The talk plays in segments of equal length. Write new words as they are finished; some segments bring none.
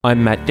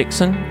I'm Matt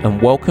Dixon,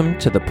 and welcome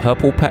to the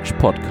Purple Patch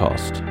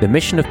Podcast. The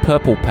mission of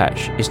Purple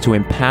Patch is to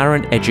empower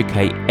and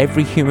educate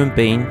every human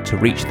being to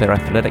reach their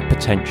athletic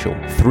potential.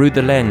 Through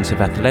the lens of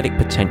athletic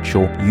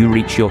potential, you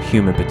reach your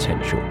human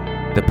potential.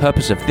 The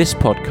purpose of this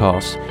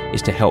podcast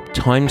is to help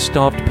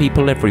time-starved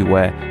people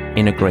everywhere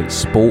integrate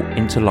sport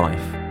into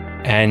life.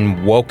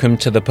 And welcome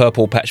to the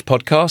Purple Patch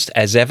Podcast.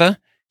 As ever,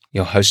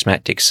 your host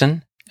Matt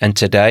Dixon, and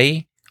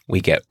today we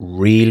get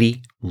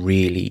really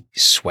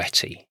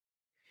sweaty.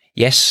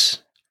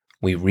 Yes,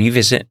 we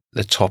revisit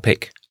the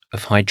topic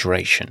of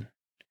hydration.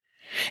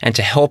 And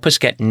to help us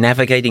get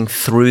navigating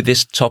through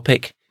this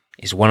topic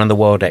is one of the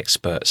world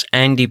experts,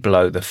 Andy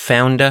Blow, the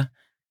founder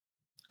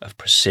of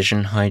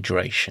Precision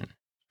Hydration.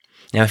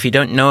 Now, if you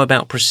don't know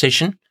about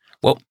Precision,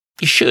 well,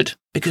 you should,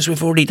 because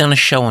we've already done a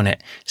show on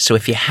it. So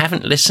if you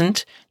haven't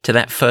listened to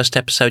that first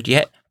episode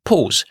yet,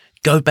 pause.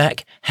 Go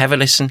back, have a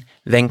listen,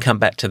 then come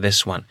back to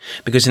this one.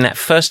 Because in that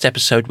first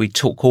episode, we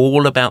talk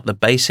all about the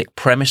basic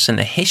premise and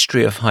the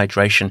history of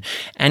hydration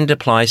and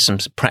apply some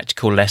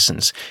practical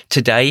lessons.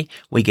 Today,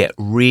 we get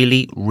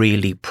really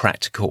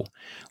practical.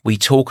 We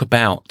talk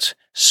about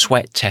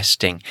sweat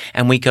testing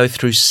and we go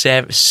through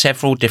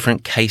several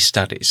different case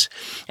studies.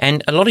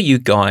 And a lot of you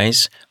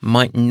guys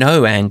might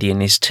know Andy and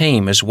his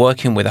team as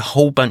working with a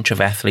whole bunch of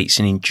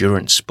athletes in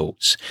endurance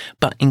sports.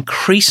 But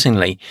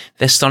increasingly,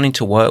 they're starting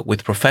to work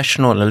with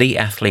professional elite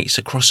athletes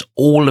across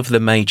all of the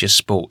major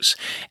sports.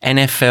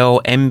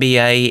 NFL,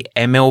 NBA,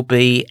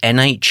 MLB,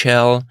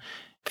 NHL.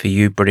 For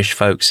you British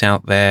folks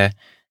out there,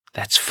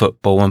 that's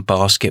football and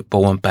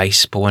basketball and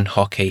baseball and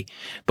hockey.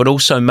 But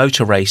also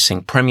motor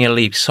racing, Premier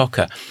League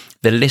soccer.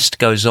 The list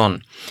goes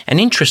on. And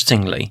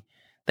interestingly,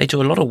 they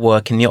do a lot of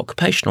work in the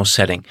occupational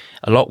setting,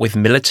 a lot with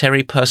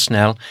military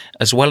personnel,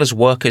 as well as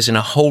workers in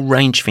a whole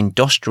range of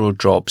industrial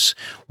jobs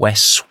where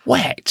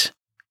sweat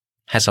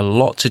has a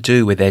lot to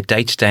do with their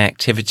day-to-day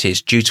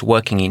activities due to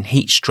working in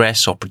heat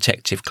stress or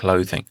protective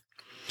clothing.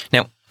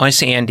 Now, I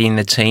see Andy and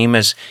the team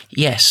as,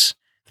 yes,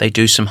 they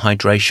do some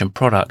hydration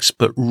products,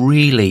 but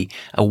really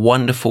a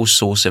wonderful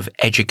source of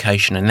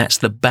education. And that's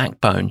the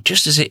backbone,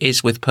 just as it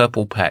is with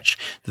Purple Patch,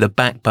 the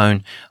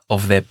backbone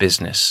of their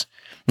business.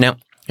 Now,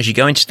 as you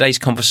go into today's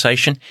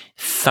conversation,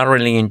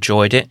 thoroughly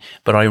enjoyed it,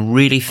 but I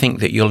really think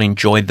that you'll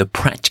enjoy the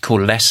practical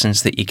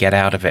lessons that you get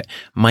out of it.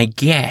 My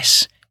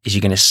guess is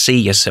you're going to see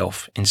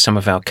yourself in some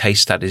of our case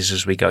studies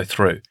as we go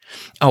through.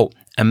 Oh,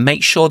 and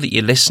make sure that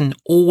you listen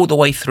all the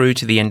way through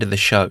to the end of the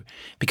show,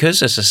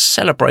 because as a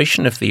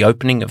celebration of the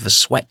opening of the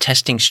sweat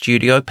testing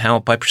studio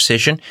powered by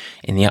Precision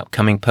in the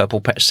upcoming Purple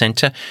Patch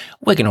Center,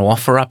 we're going to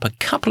offer up a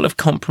couple of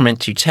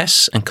complimentary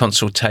tests and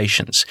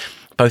consultations,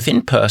 both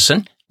in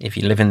person, if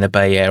you live in the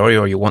Bay Area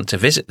or you want to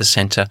visit the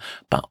center,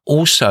 but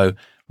also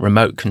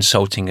remote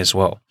consulting as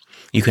well.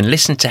 You can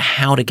listen to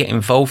how to get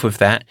involved with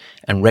that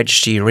and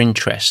register your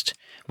interest.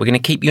 We're going to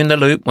keep you in the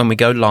loop when we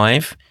go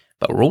live,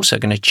 but we're also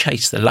going to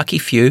chase the lucky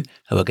few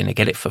who are going to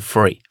get it for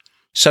free.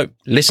 So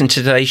listen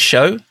to today's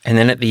show, and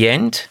then at the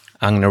end,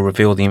 I'm going to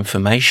reveal the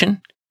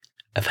information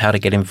of how to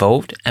get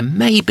involved and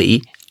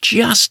maybe,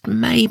 just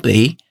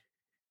maybe,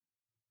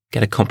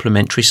 get a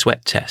complimentary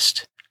sweat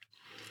test.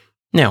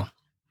 Now,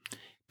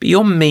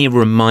 beyond me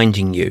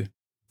reminding you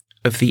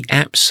of the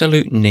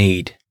absolute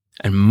need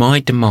and my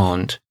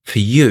demand for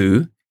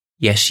you,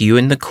 yes, you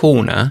in the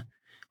corner,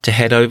 to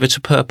head over to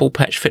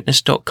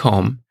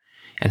purplepatchfitness.com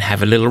and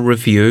have a little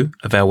review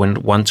of our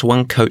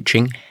one-to-one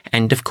coaching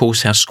and, of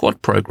course, our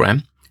squad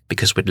program,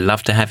 because we'd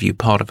love to have you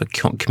part of a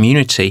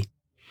community.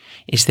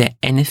 Is there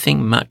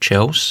anything much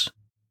else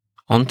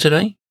on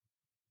today?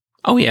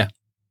 Oh, yeah,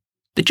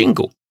 the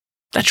jingle.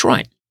 That's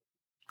right.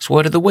 It's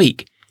Word of the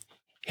Week.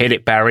 Hit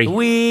it, Barry.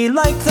 We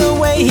like the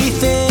way he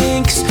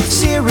thinks,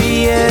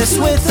 serious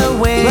with a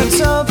wink.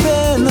 Let's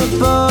open the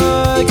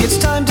book, it's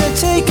time to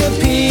take a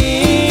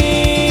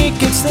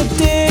peek. It's the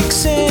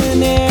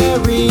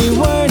Dictionary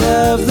Word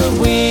of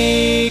the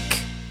Week.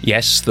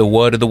 Yes, the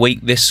Word of the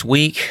Week this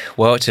week.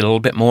 Well, it's a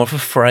little bit more of a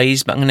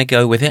phrase, but I'm going to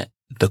go with it.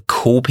 The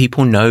cool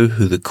people know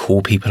who the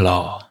cool people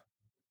are.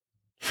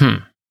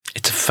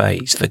 It's a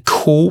phase. The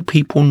cool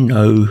people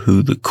know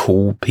who the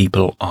cool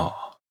people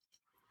are.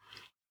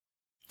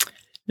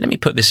 Let me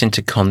put this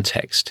into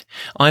context.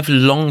 I've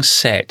long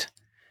said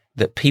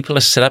that people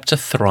are set up to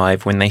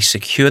thrive when they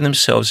secure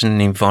themselves in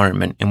an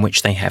environment in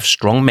which they have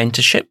strong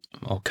mentorship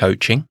or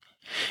coaching,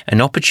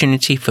 an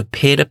opportunity for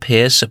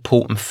peer-to-peer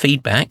support and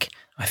feedback,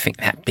 I think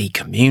that'd be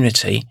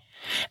community,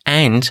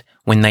 and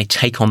when they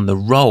take on the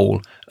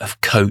role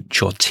of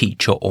coach or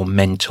teacher or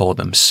mentor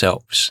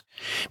themselves.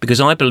 Because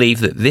I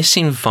believe that this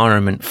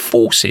environment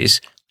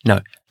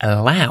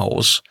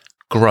allows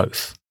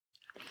growth.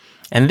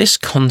 And this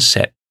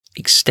concept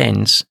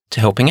extends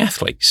to helping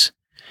athletes.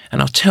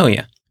 And I'll tell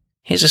you,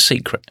 here's a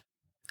secret.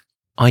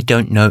 I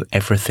don't know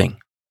everything.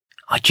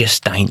 I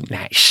just ain't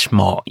that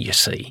smart, you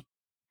see.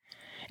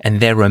 And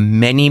there are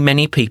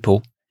many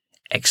people,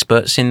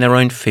 experts in their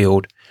own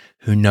field,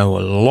 who know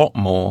a lot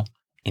more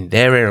in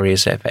their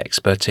areas of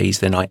expertise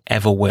than I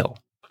ever will.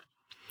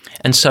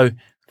 And so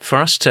for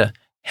us to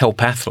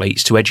help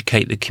athletes to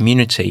educate the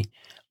community,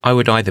 I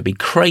would either be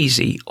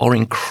crazy or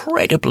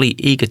incredibly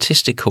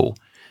egotistical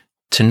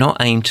to not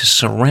aim to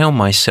surround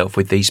myself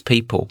with these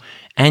people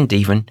and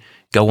even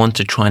go on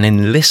to try and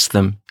enlist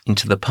them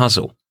into the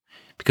puzzle,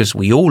 because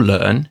we all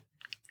learn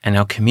and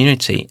our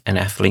community and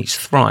athletes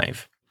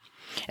thrive.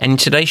 And in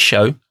today's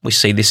show, we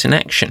see this in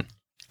action.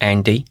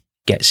 Andy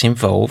gets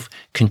involved,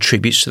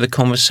 contributes to the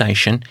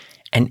conversation,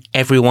 and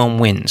everyone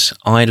wins.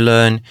 I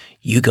learn,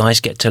 you guys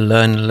get to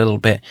learn a little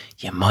bit.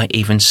 You might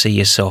even see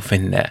yourself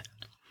in there.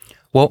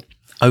 Well,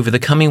 over the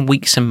coming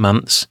weeks and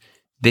months,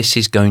 this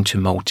is going to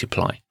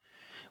multiply.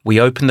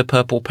 We open the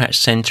Purple Patch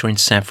Center in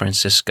San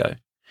Francisco.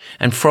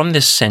 And from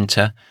this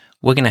center,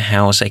 we're going to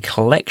house a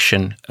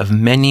collection of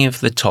many of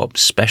the top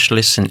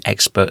specialists and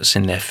experts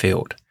in their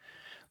field.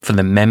 For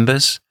the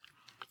members,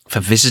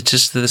 for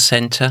visitors to the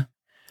center,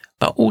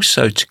 but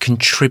also to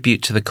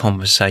contribute to the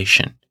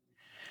conversation.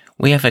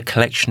 We have a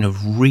collection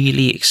of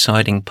really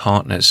exciting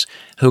partners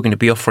who are going to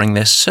be offering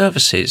their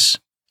services,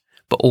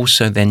 but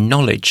also their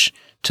knowledge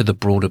to the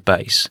broader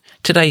base.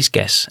 Today's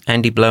guests,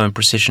 Andy Blow and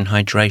Precision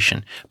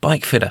Hydration,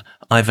 bike fitter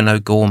Ivan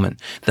O'Gorman,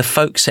 the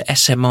folks at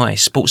SMI,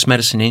 Sports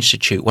Medicine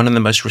Institute, one of the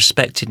most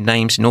respected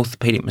names in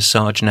orthopedic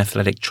massage and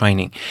athletic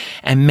training,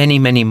 and many,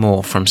 many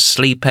more, from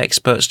sleep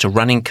experts to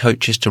running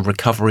coaches to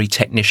recovery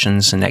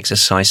technicians and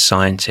exercise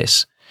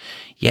scientists.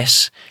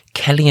 Yes,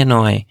 Kelly and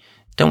I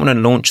don't want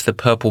to launch the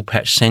Purple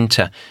Patch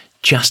Center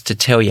just to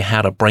tell you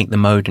how to break the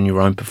mode in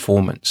your own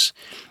performance.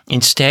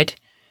 Instead,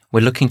 we're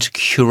looking to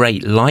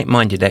curate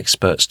like-minded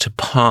experts to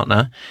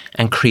partner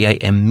and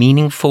create a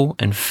meaningful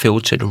and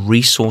filtered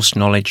resource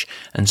knowledge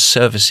and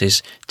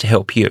services to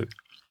help you.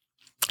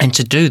 And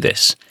to do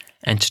this,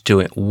 and to do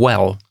it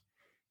well,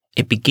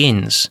 it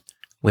begins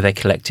with a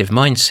collective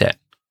mindset.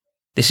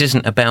 This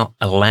isn't about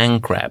a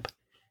land grab.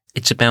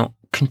 It's about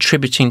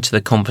contributing to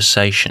the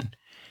conversation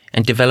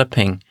and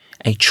developing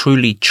a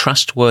truly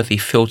trustworthy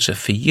filter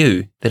for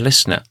you, the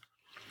listener.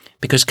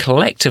 Because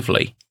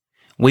collectively,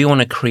 we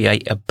want to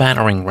create a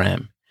battering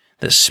ram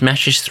that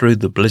smashes through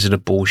the blizzard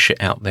of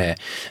bullshit out there.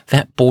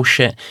 That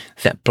bullshit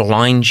that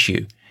blinds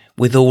you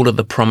with all of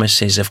the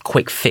promises of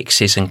quick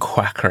fixes and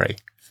quackery.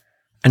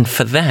 And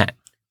for that,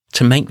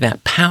 to make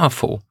that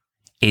powerful,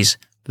 is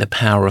the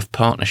power of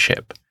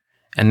partnership.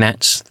 And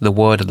that's the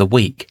word of the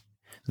week.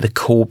 The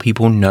cool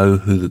people know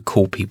who the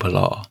cool people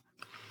are.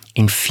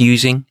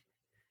 Infusing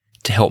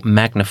to help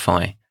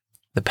magnify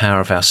the power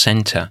of our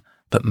center,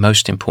 but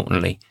most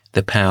importantly,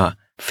 the power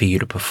for you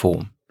to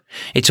perform.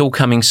 It's all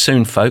coming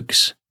soon,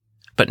 folks.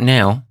 But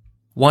now,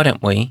 why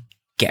don't we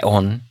get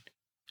on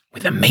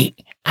with the meat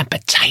and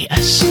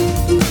potatoes?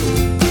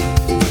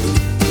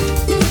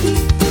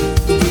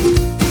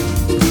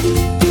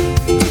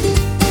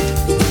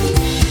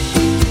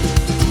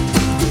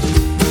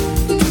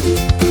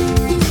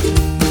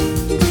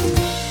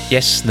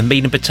 Yes, the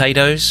meat and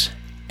potatoes,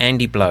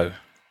 Andy Blow,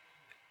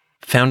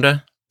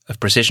 founder of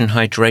Precision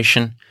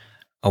Hydration.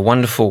 A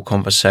wonderful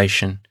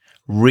conversation,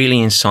 really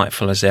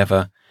insightful as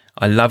ever.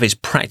 I love his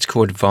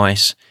practical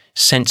advice,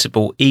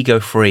 sensible,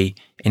 ego-free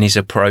in his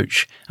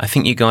approach. I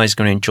think you guys are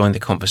going to enjoy the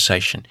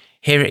conversation.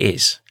 Here it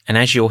is. And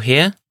as you'll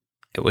hear,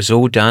 it was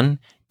all done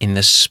in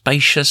the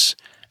spacious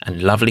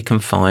and lovely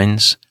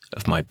confines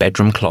of my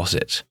bedroom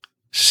closet.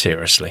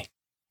 Seriously.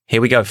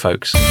 Here we go,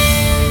 folks.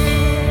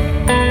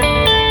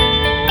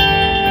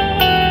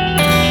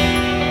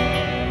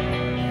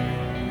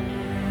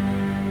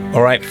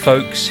 All right,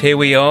 folks, here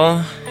we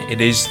are. It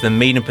is the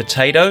meat and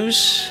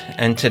potatoes,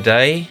 and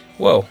today,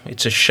 well,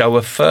 it's a show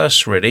of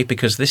firsts, really,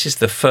 because this is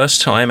the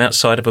first time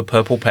outside of a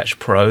Purple Patch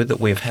Pro that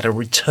we've had a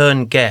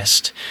return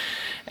guest.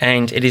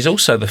 And it is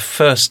also the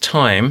first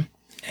time,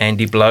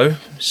 Andy Blow,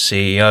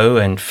 CEO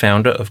and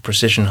founder of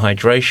Precision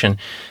Hydration,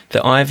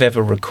 that I've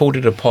ever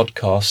recorded a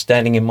podcast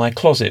standing in my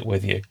closet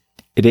with you.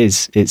 It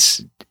is.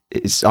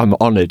 I'm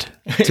honoured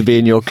to be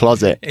in your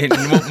closet.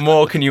 What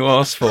more can you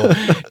ask for?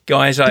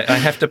 Guys, I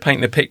have to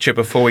paint the picture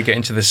before we get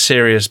into the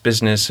serious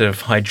business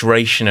of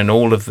hydration and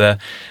all of the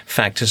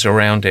factors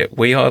around it.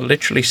 We are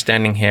literally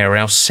standing here.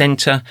 Our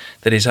centre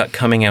that is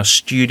upcoming, our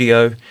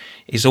studio,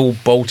 is all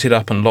bolted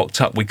up and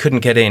locked up. We couldn't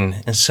get in.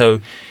 And so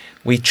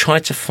we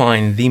tried to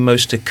find the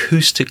most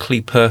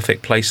acoustically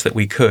perfect place that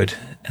we could.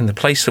 And the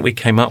place that we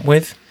came up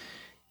with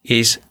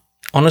is,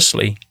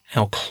 honestly,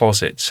 our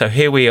closet. So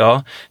here we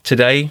are.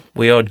 Today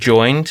we are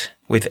joined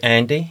with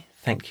Andy.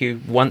 Thank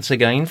you once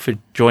again for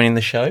joining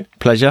the show.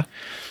 Pleasure.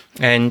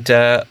 And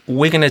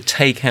we're going to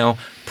take our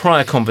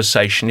prior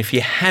conversation. If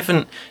you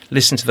haven't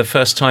listened to the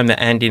first time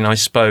that Andy and I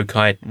spoke,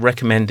 I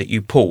recommend that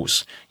you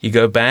pause. You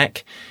go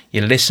back,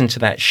 you listen to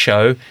that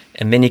show,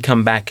 and then you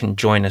come back and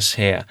join us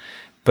here.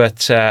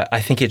 But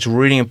I think it's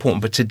really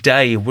important. But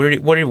today,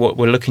 what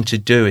we're looking to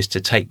do is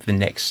to take the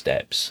next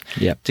steps,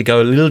 to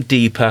go a little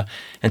deeper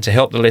and to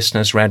help the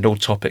listeners around all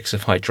topics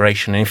of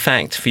hydration. And in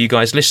fact, for you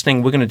guys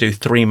listening, we're going to do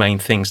three main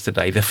things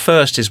today. The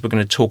first is we're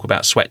going to talk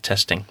about sweat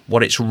testing,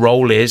 what its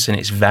role is and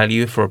its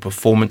value for a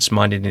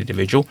performance-minded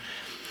individual.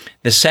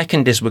 The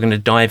second is we're going to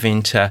dive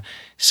into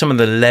some of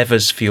the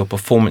levers for your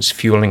performance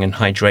fueling and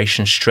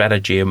hydration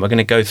strategy. And we're going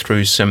to go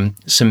through some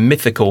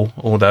mythical,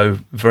 although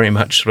very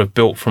much sort of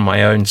built from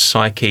my own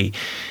psyche,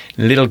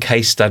 little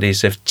case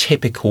studies of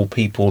typical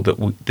people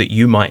that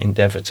you might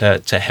endeavor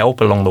to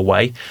help along the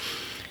way.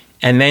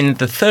 And then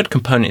the third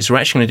component is we're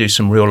actually going to do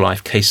some real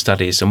life case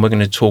studies, and we're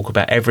going to talk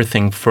about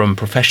everything from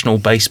professional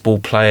baseball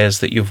players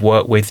that you've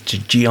worked with to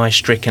GI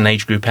stricken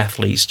age group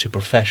athletes to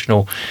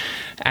professional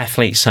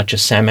athletes such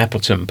as Sam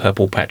Appleton,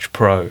 Purple Patch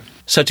Pro.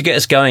 So to get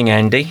us going,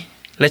 Andy,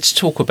 let's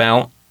talk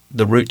about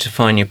the route to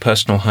find your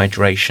personal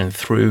hydration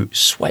through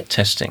sweat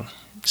testing.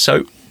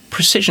 So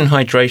precision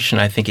hydration,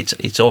 I think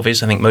it's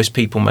obvious. I think most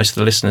of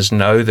the listeners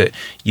know that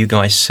you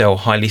guys sell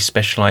highly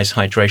specialized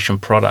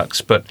hydration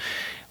products. But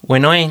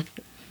when I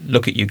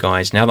look at you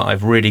guys, now that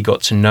I've really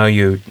got to know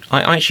you,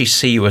 I actually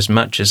see you as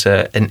much as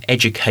an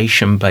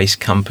education-based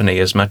company,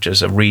 as much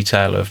as a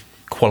retailer of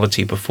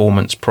quality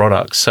performance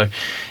products. So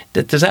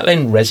does that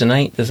then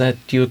resonate?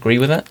 Do you agree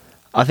with that?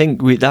 I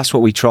think that's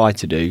what we try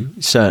to do.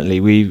 Certainly,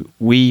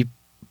 we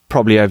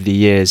probably over the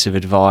years have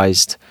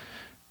advised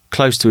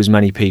close to as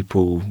many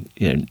people,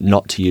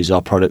 not to use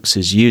our products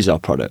as use our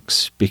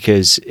products,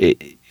 because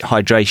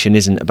hydration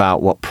isn't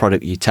about what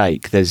product you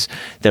take.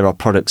 There are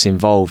products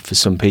involved for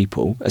some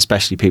people,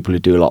 especially people who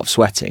do a lot of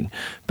sweating.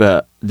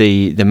 But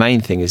the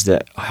main thing is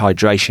that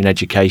hydration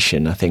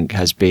education, I think,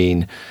 has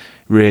been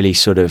really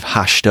sort of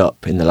hashed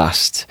up in the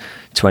last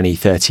 20,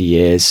 30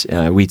 years.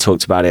 We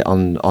talked about it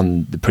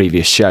on the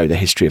previous show, the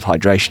history of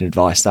hydration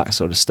advice, that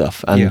sort of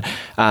stuff.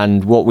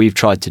 And what we've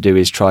tried to do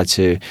is try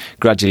to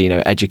gradually,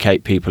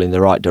 educate people in the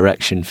right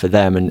direction for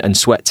them. And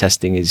sweat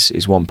testing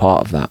is one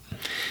part of that.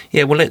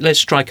 Yeah, well, let's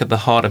strike at the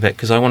heart of it,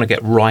 because I want to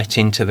get right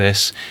into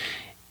this.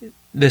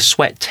 The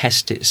sweat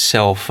test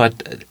itself,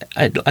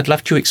 I'd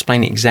love to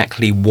explain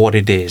exactly what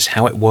it is,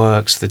 how it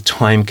works, the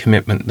time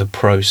commitment, the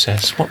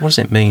process. What does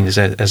it mean as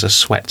a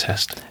sweat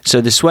test?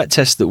 So the sweat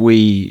test that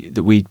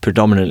we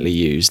predominantly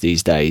use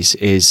these days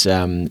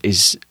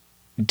is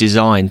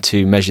designed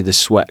to measure the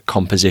sweat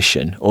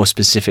composition, or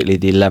specifically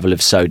the level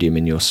of sodium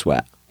in your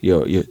sweat.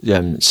 Your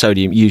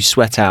sodium, you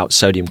sweat out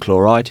sodium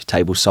chloride,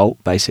 table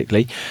salt,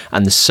 basically,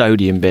 and the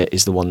sodium bit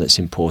is the one that's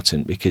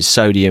important, because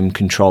sodium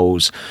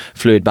controls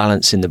fluid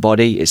balance in the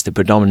body. It's the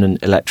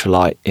predominant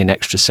electrolyte in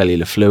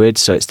extracellular fluid,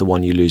 so it's the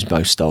one you lose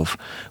most of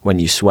when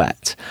you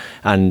sweat.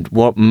 And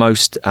what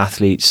most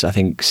athletes, I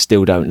think,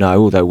 still don't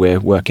know, although we're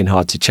working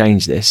hard to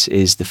change this,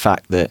 is the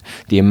fact that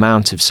the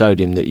amount of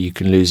sodium that you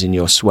can lose in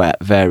your sweat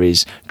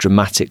varies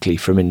dramatically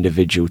from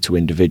individual to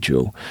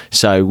individual.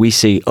 So we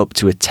see up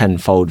to a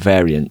 10-fold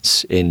variance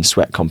in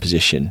sweat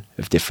composition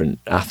of different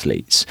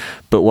athletes.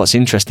 But what's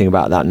interesting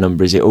about that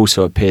number is it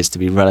also appears to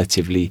be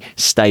relatively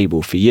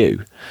stable for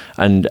you.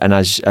 And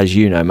as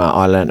you know, Matt,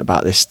 I learned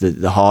about this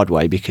the hard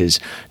way, because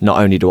not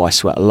only do I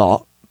sweat a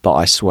lot, but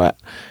I sweat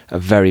a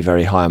very,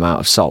 very high amount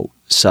of salt.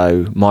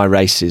 So my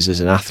races as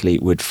an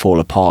athlete would fall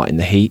apart in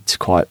the heat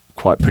quite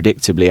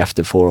predictably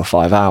after 4 or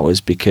 5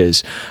 hours,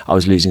 because I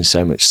was losing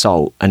so much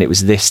salt. And it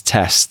was this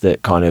test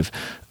that kind of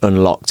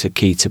unlocked a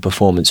key to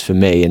performance for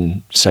me,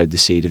 and sowed the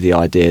seed of the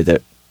idea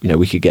that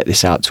we could get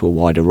this out to a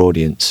wider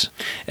audience.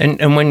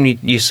 And when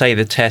you say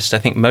the test, I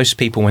think most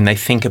people, when they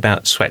think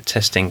about sweat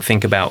testing,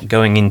 think about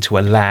going into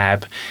a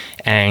lab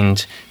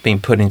and being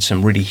put in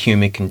some really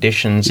humid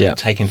conditions, and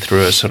taken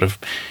through a sort of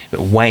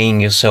weighing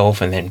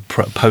yourself and then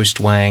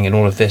post-weighing and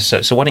all of this.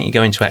 So why don't you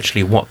go into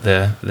actually what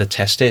the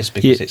test is,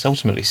 because it's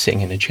ultimately sitting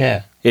in a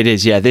chair. It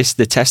is, yeah. The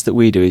test that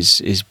we do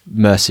is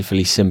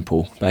mercifully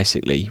simple,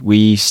 basically.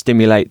 We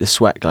stimulate the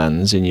sweat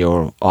glands in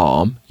your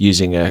arm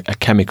using a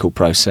chemical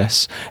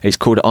process. It's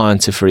called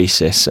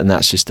iontophoresis, and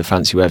that's just a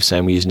fancy way of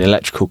saying we use an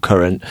electrical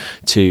current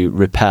to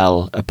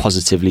repel a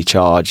positively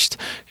charged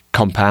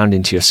compound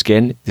into your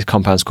skin. The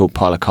compound's called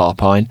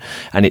pilocarpine,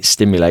 and it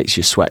stimulates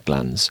your sweat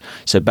glands.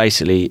 So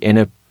basically, in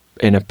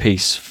a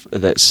piece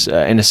that's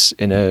in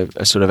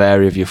a sort of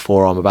area of your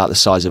forearm about the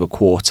size of a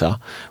quarter,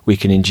 we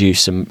can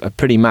induce a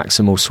pretty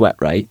maximal sweat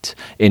rate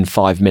in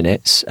 5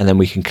 minutes, and then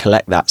we can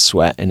collect that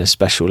sweat in a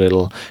special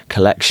little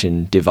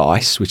collection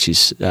device, which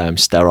is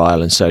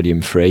sterile and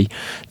sodium free.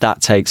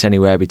 That takes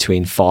anywhere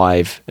between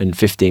 5 and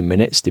 15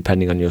 minutes,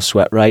 depending on your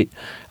sweat rate.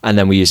 And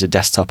then we use a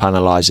desktop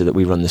analyzer that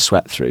we run the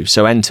sweat through.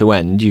 So end to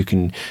end, you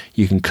can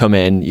come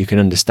in, you can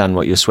understand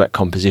what your sweat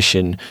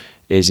composition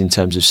is in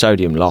terms of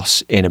sodium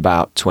loss in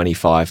about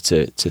 25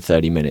 to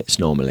 30 minutes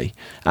normally,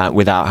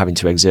 without having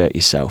to exert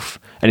yourself.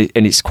 And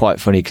it's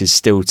quite funny, because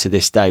still to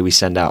this day we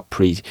send out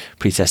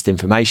pre-test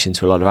information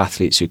to a lot of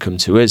athletes who come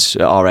to us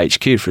at our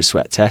HQ for a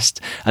sweat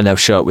test, and they'll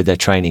show up with their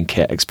training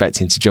kit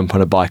expecting to jump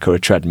on a bike or a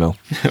treadmill.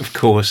 Of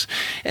course.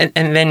 And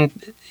then,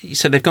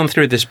 so they've gone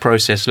through this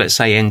process, let's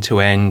say end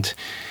to end.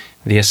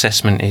 The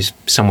assessment is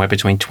somewhere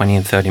between 20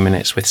 and 30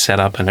 minutes with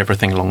setup and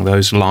everything along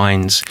those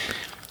lines.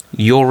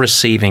 You're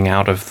receiving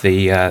out of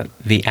the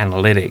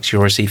analytics,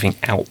 you're receiving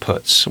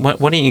outputs. Why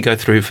don't you go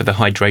through for the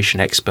hydration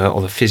expert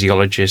or the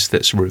physiologist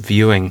that's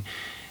reviewing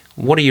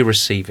what are you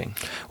receiving?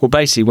 Well,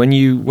 basically, when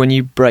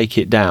you break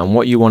it down,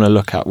 what you want to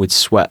look at with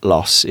sweat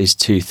loss is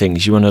two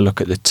things. You want to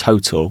look at the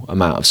total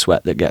amount of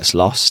sweat that gets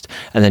lost,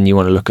 and then you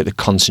want to look at the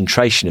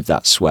concentration of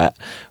that sweat,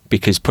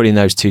 because putting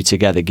those two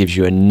together gives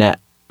you a net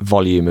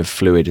volume of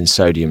fluid and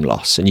sodium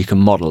loss, and you can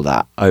model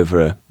that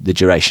over the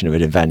duration of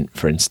an event,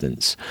 for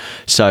instance.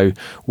 So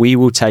we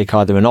will take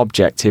either an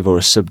objective or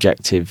a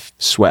subjective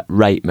sweat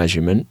rate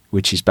measurement,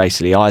 which is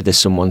basically either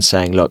someone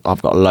saying, look,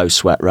 I've got a low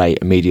sweat rate,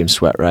 a medium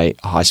sweat rate,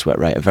 a high sweat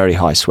rate, a very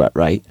high sweat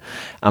rate,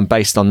 and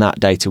based on that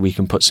data we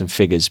can put some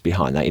figures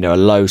behind that. A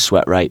low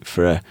sweat rate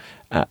for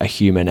a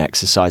human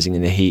exercising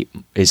in the heat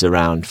is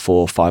around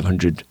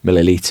 400-500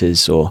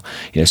 millilitres, or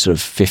sort of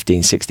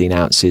 15-16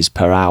 ounces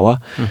per hour.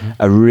 Mm-hmm.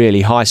 A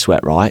really high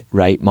sweat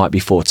rate might be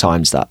 4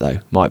 times that, though.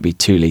 Might be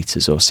 2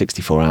 litres or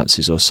 64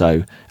 ounces or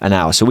so an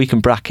hour. So we can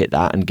bracket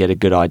that and get a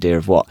good idea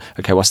of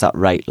what's that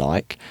rate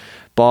like.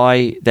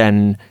 By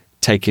then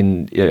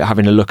having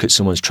a look at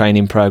someone's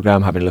training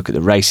program, having a look at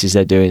the races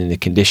they're doing and the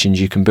conditions,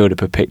 you can build up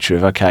a picture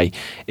of, okay,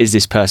 is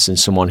this person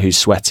someone who's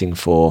sweating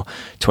for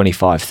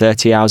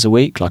 25-30 hours a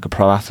week, like a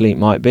pro athlete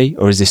might be,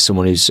 or is this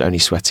someone who's only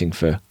sweating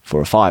for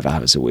 4 or 5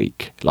 hours a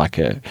week, like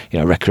a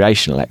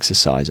recreational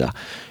exerciser?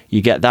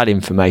 You get that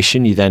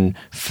information, you then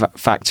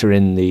factor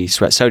in the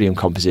sweat sodium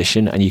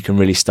composition, and you can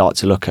really start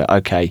to look at,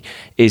 okay,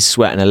 is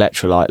sweat and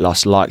electrolyte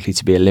loss likely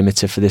to be a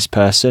limiter for this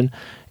person?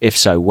 If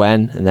so,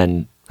 when? And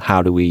then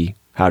how do we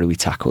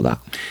tackle that?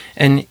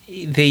 And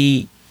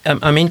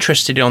I'm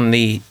interested on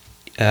the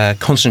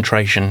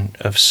concentration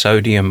of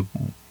sodium.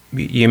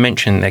 You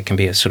mentioned there can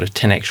be a sort of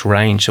 10x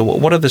range. So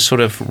what are the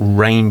sort of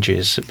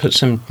ranges? Put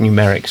some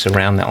numerics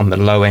around that, on the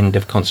low end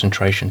of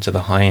concentration to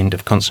the high end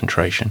of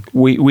concentration.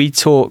 We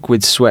talk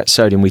with sweat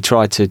sodium, we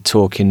try to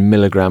talk in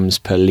milligrams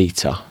per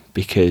litre,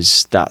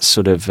 because that's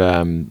sort of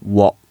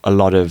what a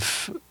lot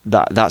of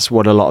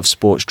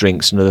sports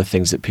drinks and other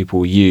things that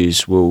people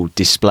use will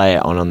display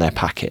it on their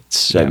packets,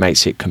 so It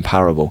makes it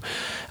comparable.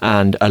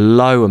 And a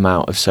low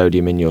amount of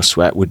sodium in your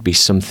sweat would be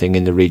something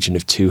in the region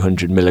of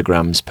 200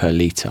 milligrams per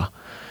litre,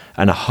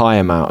 and a high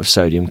amount of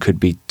sodium could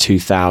be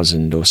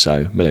 2,000 or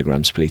so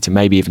milligrams per litre,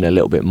 maybe even a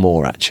little bit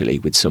more actually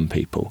with some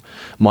people.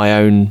 My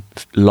own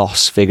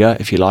loss figure,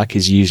 if you like,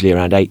 is usually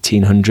around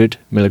 1,800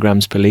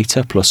 milligrams per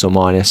litre, plus or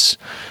minus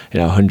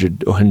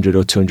 100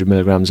 or 200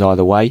 milligrams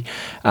either way,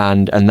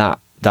 and that,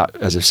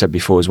 as I've said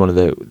before, is one of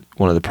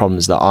the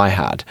problems that I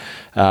had.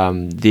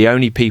 The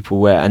only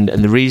people and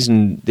the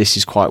reason this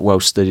is quite well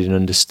studied and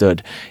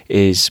understood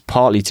is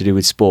partly to do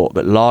with sport,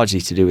 but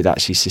largely to do with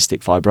actually cystic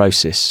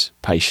fibrosis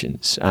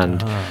patients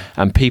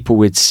and people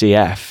with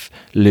CF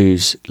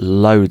lose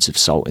loads of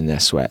salt in their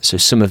sweat. So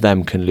some of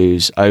them can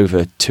lose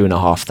over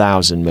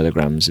 2,500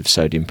 milligrams of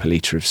sodium per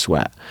litre of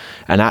sweat,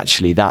 and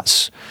actually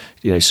that's,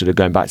 sort of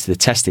going back to the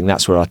testing,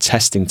 that's where our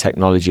testing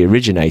technology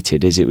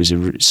originated.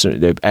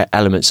 The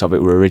elements of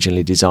it were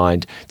originally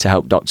designed to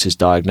help doctors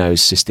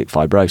diagnose cystic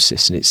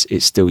fibrosis, and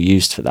it's still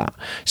used for that.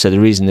 So the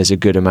reason there's a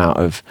good amount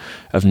of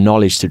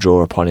knowledge to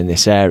draw upon in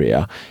this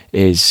area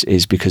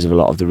is because of a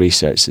lot of the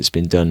research that's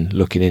been done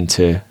looking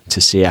into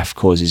CF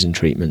causes and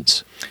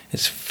treatments.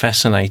 It's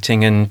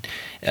fascinating, and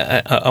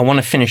I want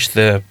to finish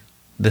the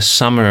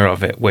summary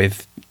of it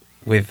with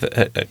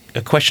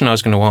a question I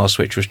was going to ask,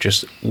 which was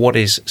just, what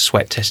is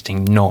sweat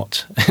testing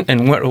not?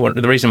 And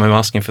the reason I'm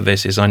asking for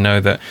this is I know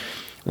that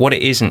what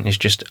it isn't is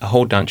just a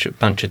whole bunch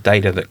of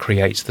data that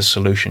creates the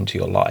solution to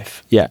your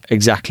life. Yeah,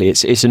 exactly.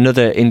 It's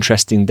another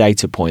interesting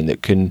data point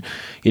that can,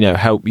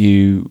 help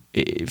you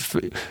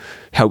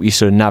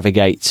sort of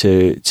navigate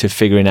to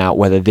figuring out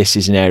whether this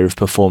is an area of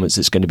performance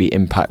that's going to be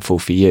impactful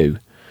for you.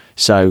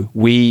 So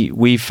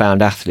we've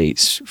found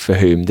athletes for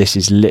whom this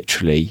is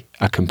literally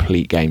a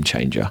complete game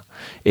changer.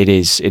 It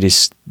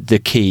is the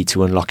key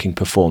to unlocking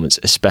performance,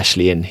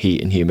 especially in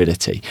heat and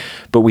humidity.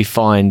 But we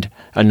find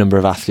a number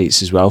of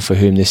athletes as well for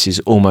whom this is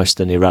almost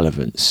an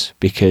irrelevance,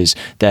 because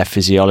their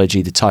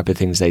physiology, the type of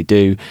things they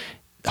do,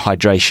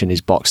 hydration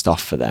is boxed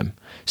off for them.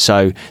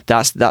 So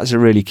that's a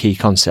really key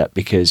concept,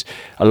 because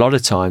a lot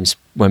of times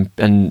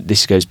and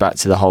this goes back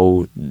to the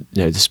whole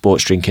the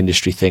sports drink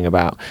industry thing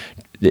about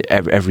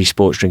every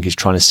sports drink is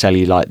trying to sell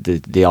you like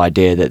the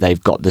idea that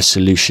they've got the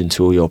solution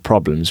to all your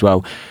problems.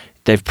 Well,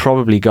 they've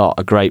probably got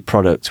a great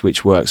product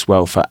which works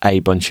well for a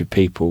bunch of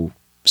people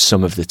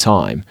some of the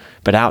time,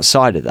 but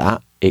outside of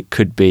that, it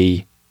could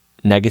be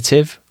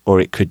negative or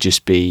it could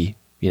just be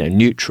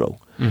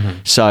neutral. Mm-hmm.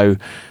 So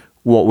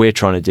what we're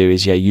trying to do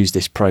is use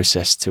this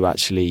process to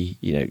actually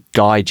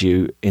guide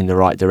you in the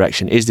right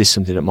direction. Is this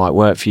something that might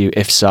work for you?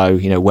 If so,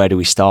 where do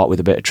we start with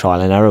a bit of trial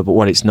and error? But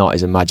what it's not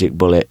is a magic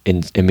bullet,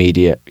 in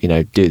immediate,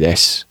 do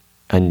this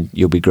and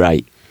you'll be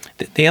great.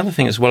 The other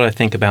thing as well, I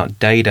think, about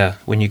data,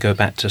 when you go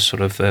back to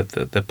sort of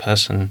the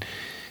person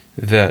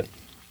that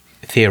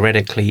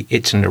theoretically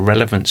it's an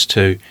irrelevance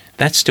to,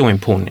 that's still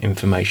important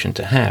information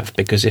to have,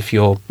 because if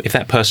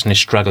that person is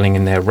struggling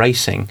in their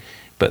racing,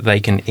 but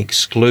they can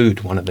exclude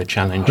one of the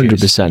challenges.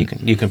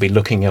 100%. You can be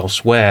looking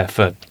elsewhere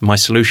for, my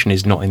solution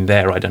is not in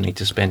there, I don't need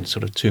to spend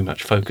sort of too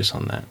much focus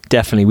on that.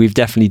 Definitely, we've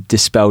definitely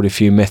dispelled a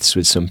few myths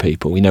with some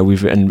people. You know,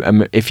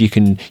 and if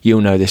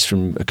you'll know this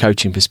from a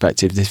coaching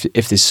perspective.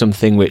 If there's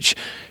something which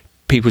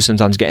people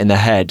sometimes get in their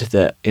head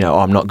that, you know,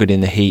 I'm not good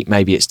in the heat,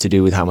 maybe it's to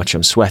do with how much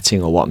I'm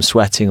sweating or what I'm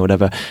sweating or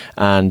whatever,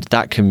 and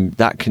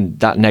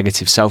that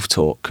negative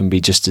self-talk can be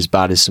just as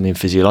bad as something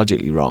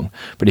physiologically wrong.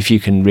 But if you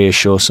can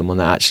reassure someone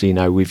that actually, you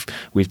know,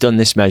 we've done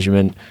this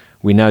measurement,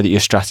 we know that your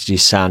strategy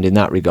is sound in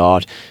that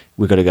regard,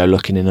 we've got to go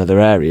looking in other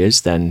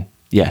areas, then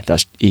yeah,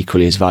 that's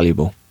equally as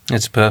valuable.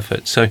 That's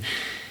perfect. So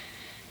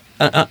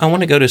I want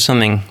to go to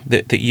something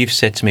that you've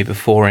said to me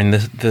before in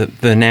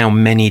the now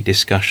many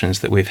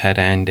discussions that we've had,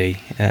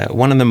 Andy.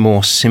 One of the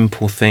more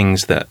simple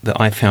things that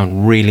I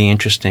found really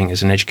interesting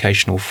as an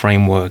educational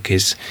framework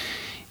is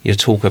your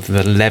talk of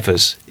the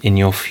levers in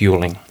your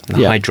fueling,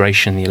 the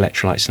hydration, the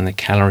electrolytes and the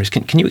calories.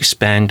 Can you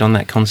expand on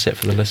that concept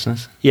for the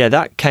listeners? Yeah,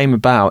 that came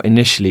about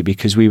initially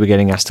because we were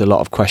getting asked a lot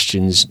of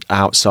questions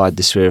outside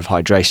the sphere of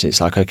hydration. It's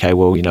like, okay,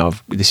 well, you know,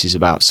 this is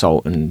about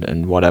salt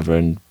and whatever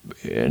and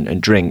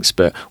drinks,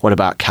 but what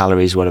about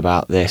calories? What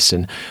about this?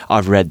 And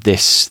I've read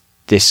this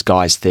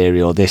guy's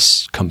theory or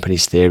this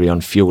company's theory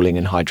on fueling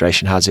and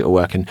hydration. How's it all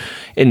work? And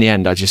in the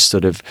end, I just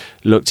sort of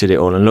looked at it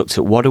all and looked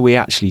at what do we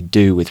actually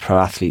do with pro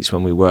athletes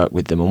when we work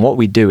with them. And what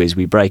we do is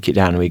we break it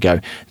down and we go,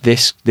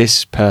 this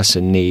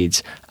person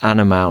needs an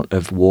amount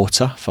of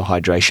water for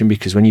hydration,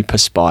 because when you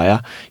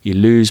perspire, you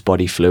lose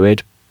body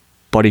fluid.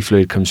 Body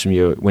fluid comes from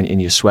in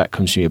your sweat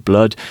comes from your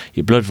blood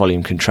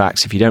volume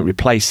contracts. If you don't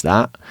replace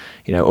that,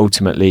 you know,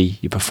 ultimately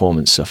your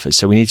performance suffers.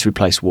 So we need to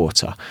replace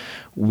water.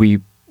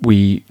 We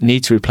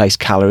need to replace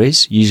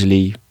calories.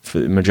 Usually for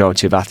the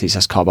majority of athletes,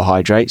 that's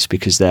carbohydrates,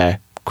 because they're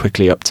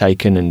quickly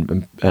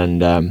uptaken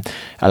and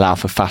allow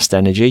for fast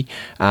energy.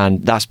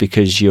 And that's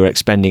because you're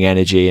expending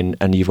energy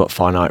and you've got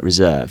finite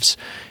reserves.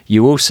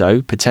 You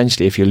also,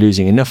 potentially, if you're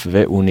losing enough of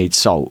it, will need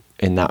salt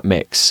in that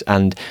mix.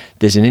 And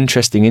there's an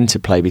interesting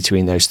interplay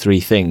between those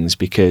three things,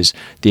 because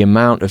the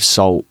amount of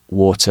salt,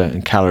 water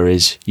and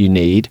calories you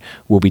need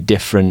will be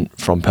different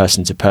from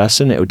person to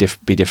person. It will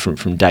be different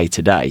from day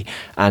to day.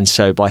 And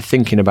so by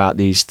thinking about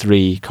these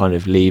three kind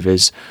of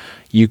levers,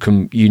 you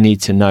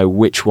need to know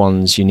which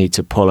ones you need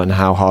to pull and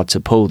how hard to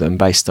pull them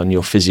based on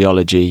your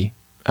physiology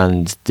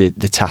and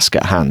the task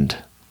at hand.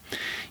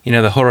 You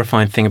know, the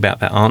horrifying thing about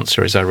that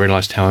answer is I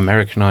realised how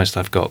Americanized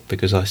I've got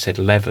because I said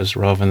levers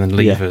rather than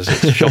levers. Yeah.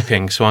 It's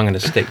shocking. So I'm going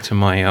to stick to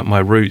my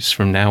roots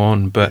from now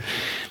on. But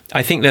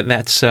I think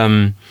that's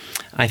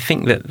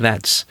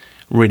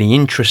really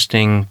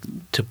interesting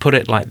to put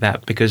it like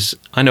that, because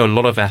I know a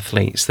lot of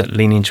athletes that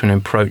lean into an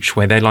approach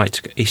where they like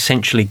to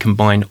essentially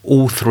combine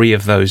all three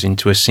of those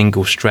into a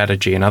single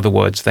strategy. In other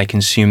words, they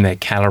consume their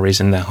calories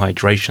and their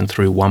hydration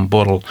through one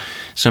bottle.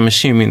 So I'm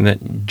assuming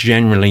that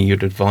generally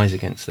you'd advise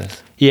against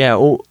this. Yeah,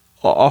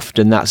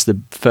 often that's the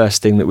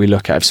first thing that we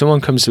look at. If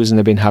someone comes to us and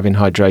they've been having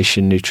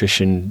hydration,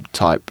 nutrition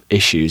type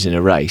issues in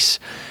a race,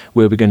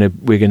 we're going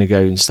to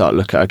go and start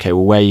looking at, okay,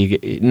 well, where you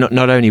get,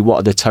 not only what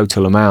are the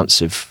total amounts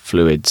of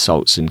fluid,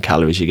 salts and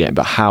calories you're getting,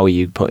 but how are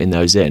you putting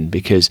those in?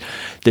 Because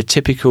the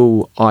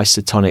typical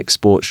isotonic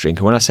sports drink,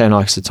 and when I say an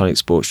isotonic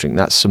sports drink,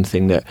 that's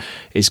something that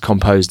is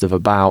composed of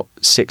about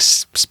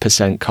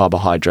 6%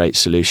 carbohydrate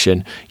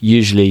solution,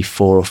 usually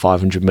 400 or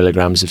 500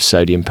 milligrams of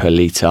sodium per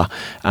litre,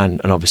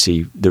 and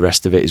obviously the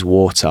rest of it is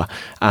water.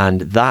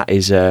 And that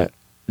is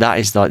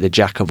like the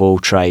jack of all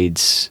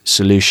trades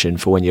solution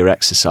for when you're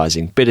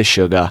exercising. Bit of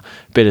sugar,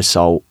 bit of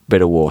salt,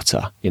 bit of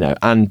water, you know.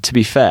 And to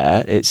be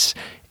fair, it's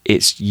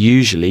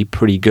usually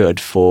pretty good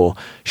for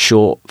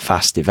short,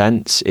 fast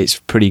events. It's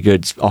pretty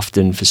good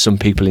often for some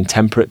people in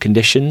temperate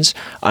conditions.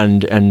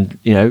 And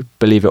you know,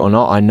 believe it or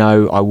not,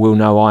 I will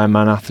know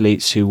Ironman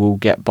athletes who will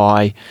get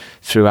by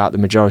throughout the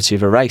majority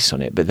of a race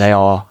on it, but they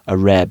are a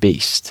rare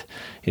beast.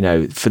 You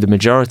know, for the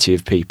majority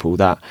of people,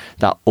 that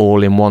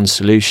all-in-one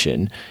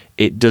solution,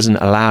 it doesn't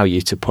allow you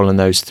to pull on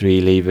those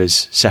three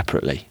levers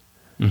separately.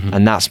 Mm-hmm.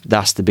 And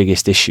that's the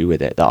biggest issue with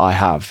it that I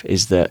have,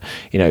 is that,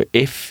 you know,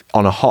 if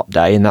on a hot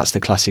day, and that's the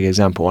classic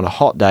example, on a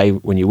hot day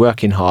when you're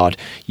working hard,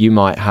 you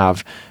might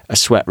have a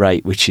sweat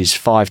rate which is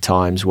 5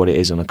 times what it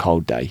is on a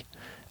cold day.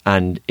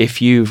 And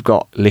if you've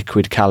got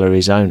liquid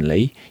calories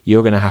only,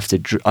 you're going to have to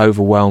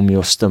overwhelm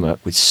your stomach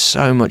with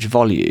so much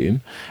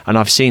volume. And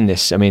I've seen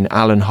this. I mean,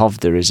 Alan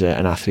Hovda is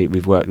an athlete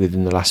we've worked with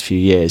in the last few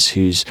years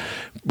who's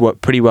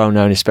pretty well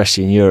known,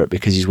 especially in Europe,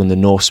 because he's won the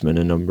Norseman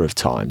a number of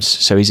times.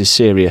 So he's a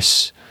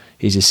serious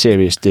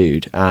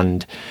dude.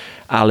 And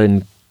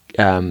Alan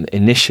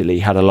initially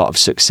had a lot of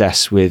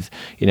success with,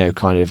 you know,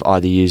 kind of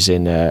either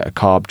using a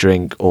carb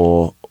drink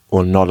or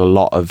not a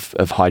lot of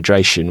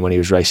hydration when he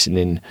was racing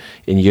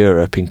in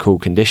Europe in cool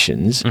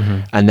conditions,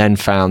 mm-hmm. and then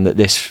found that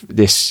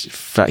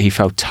he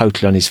fell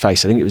totally on his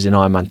face. I think it was in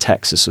Ironman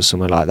Texas or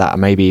somewhere like that,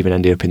 and maybe even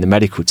ended up in the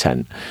medical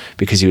tent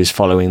because he was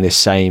following this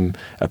same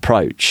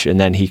approach. And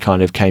then he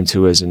kind of came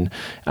to us and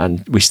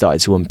we started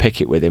to unpick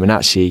it with him. And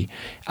actually,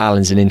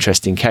 Alan's an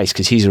interesting case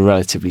because he's a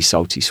relatively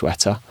salty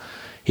sweater.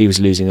 he was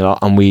losing a lot,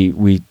 and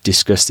we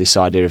discussed this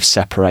idea of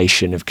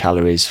separation of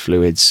calories,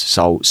 fluids,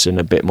 salts, and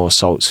a bit more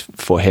salts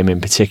for him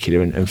in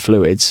particular, and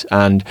fluids.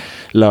 And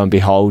lo and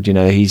behold,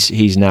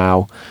 he's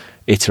now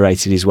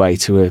iterated his way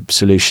to a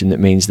solution that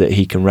means that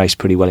he can race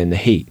pretty well in the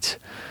heat.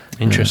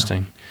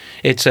 Interesting.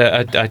 It's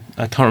I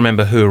can't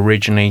remember who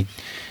originally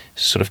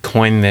sort of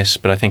coined this,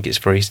 but I think it's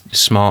very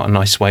smart and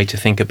nice way to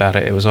think about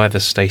it. It was either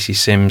Stacey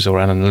Sims or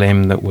Alan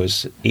Lim that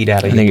was eat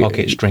out of your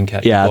pockets, drink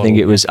out your bottle.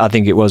 I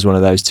think it was one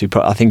of those two.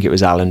 I think it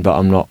was Alan, but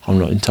I'm not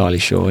entirely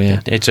sure. Yeah,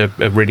 it's a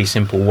really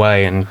simple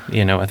way, and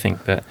I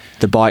think that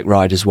the bike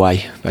rider's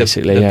way,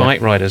 basically. The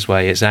bike rider's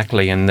way,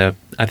 exactly. And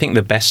I think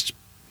the best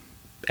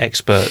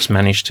experts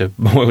manage to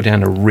boil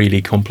down a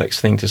really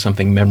complex thing to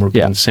something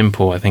memorable and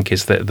simple. I think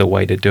is the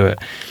way to do it.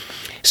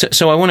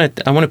 So I want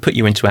to put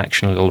you into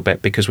action a little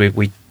bit, because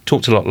we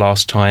talked a lot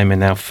last time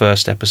in our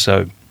first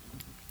episode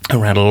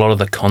around a lot of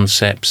the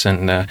concepts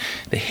and the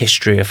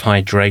history of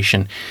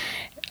hydration.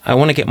 I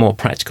want to get more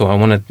practical. I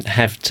want to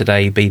have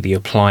today be the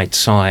applied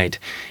side,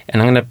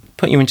 and I'm going to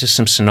put you into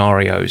some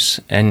scenarios.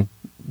 And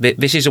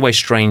this is always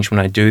strange when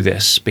I do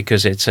this,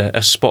 because it's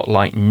a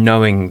spotlight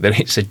knowing that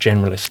it's a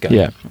generalist game.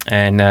 Yeah.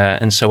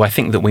 And so I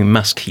think that we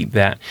must keep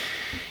that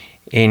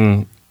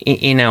in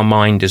our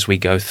mind as we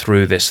go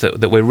through this,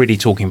 that we're really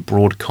talking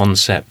broad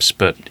concepts.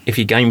 But if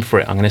you're game for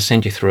it, I'm going to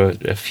send you through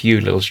a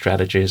few little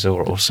strategies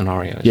or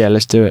scenarios. Yeah,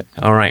 let's do it.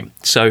 All right.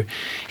 So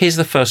here's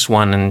the first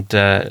one, and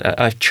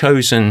I've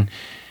chosen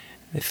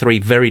 3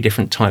 very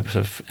different types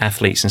of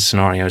athletes and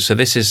scenarios. So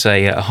this is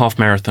a half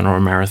marathon or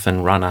a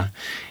marathon runner,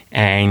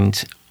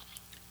 and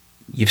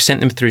you've sent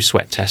them through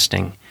sweat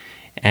testing,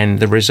 and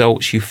the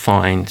results you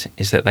find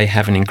is that they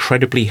have an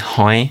incredibly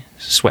high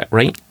sweat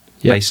rate.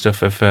 Yep. Based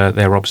off of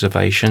their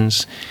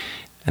observations,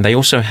 and they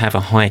also have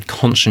a high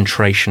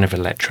concentration of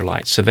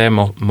electrolytes, so they're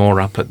more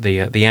up at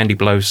the Andy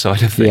Blow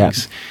side of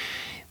things. Yeah.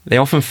 They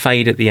often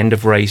fade at the end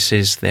of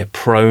races. They're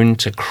prone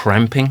to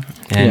cramping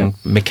and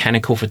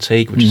mechanical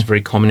fatigue, which is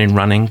very common in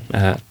running.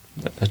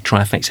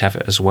 Triathletes have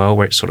it as well,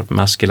 where it's sort of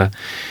muscular.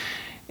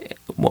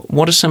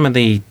 What are some of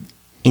the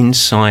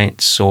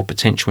insights or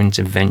potential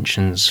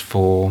interventions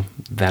for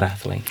that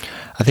athlete?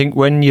 I think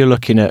when you're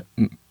looking at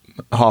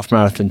half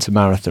marathon to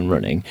marathon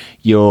running,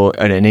 you're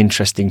at an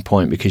interesting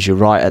point, because you're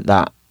right at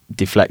that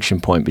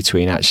deflection point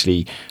between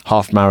actually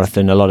half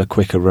marathon. A lot of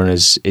quicker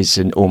runners, it's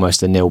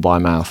almost a nil by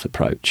mouth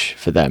approach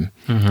for them.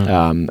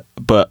 Mm-hmm.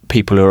 But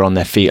people who are on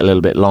their feet a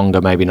little bit longer,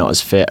 maybe not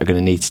as fit, are going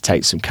to need to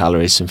take some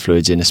calories, some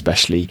fluids in,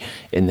 especially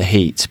in the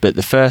heat. But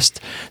the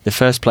first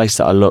place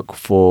that I look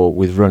for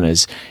with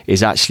runners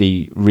is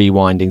actually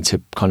rewinding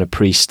to kind of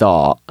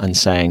pre-start and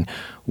saying,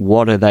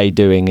 what are they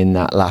doing in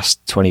that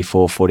last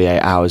 24, 48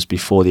 hours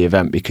before the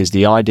event? Because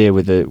the idea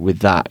with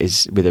that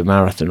is, with a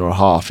marathon or a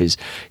half, is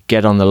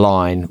get on the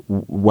line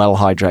well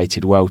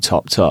hydrated, well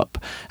topped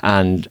up,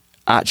 and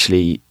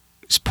actually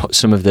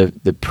some of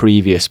the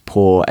previous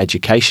poor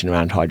education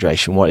around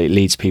hydration, what it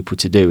leads people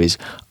to do is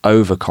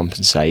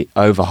overcompensate,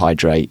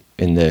 overhydrate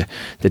in the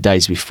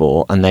days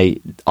before, and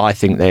I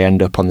think they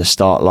end up on the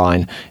start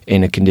line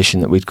in a condition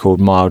that we'd call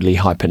mildly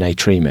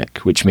hypernatremic,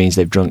 which means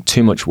they've drunk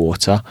too much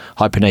water.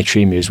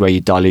 Hypernatremia is where you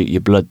dilute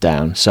your blood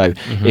down. So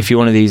if you're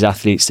one of these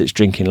athletes that's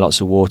drinking lots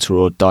of water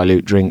or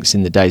dilute drinks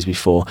in the days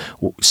before,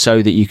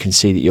 so that you can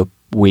see that your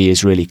wee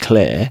is really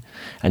clear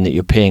and that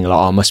you're peeing a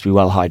lot, I must be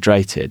well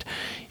hydrated,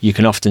 you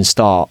can often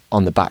start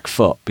on the back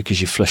foot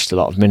because you've flushed a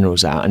lot of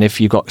minerals out. And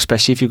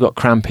especially if you've got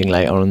cramping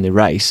later on in the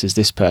race, as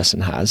this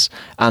person has,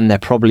 and they're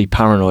probably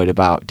paranoid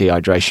about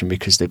dehydration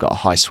because they've got a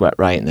high sweat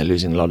rate and they're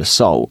losing a lot of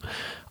salt,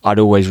 I'd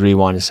always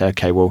rewind and say,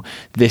 okay, well,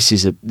 this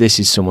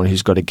is someone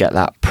who's got to get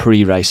that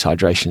pre-race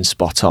hydration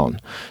spot on.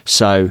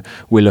 So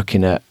we're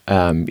looking at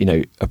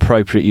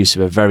appropriate use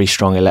of a very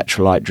strong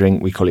electrolyte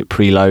drink. We call it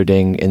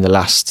preloading in the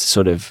last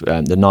sort of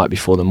the night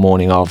before the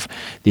morning of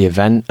the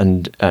event,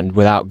 and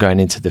without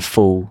going into the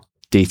full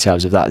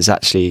details of that, is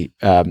actually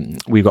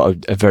we've got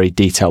a very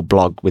detailed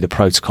blog with a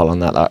protocol on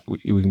that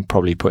we can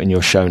probably put in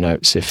your show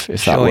notes if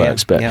that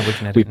works. But we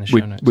can add it in the show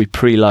notes. We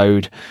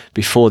preload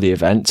before the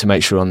event to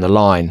make sure on the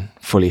line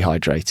fully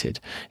hydrated.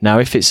 Now,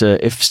 if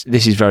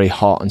this is very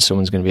hot and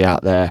someone's going to be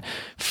out there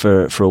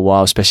for a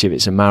while, especially if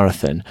it's a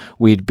marathon,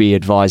 we'd be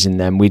advising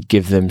them. We'd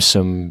give them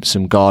some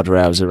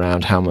guardrails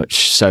around how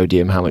much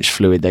sodium, how much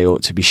fluid they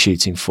ought to be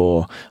shooting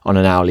for on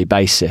an hourly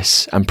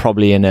basis. And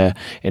probably in a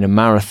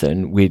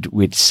marathon,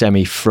 we'd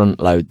semi front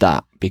load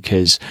that,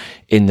 because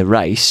in the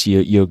race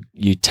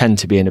you tend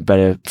to be in a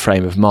better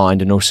frame of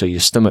mind, and also your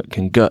stomach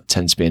and gut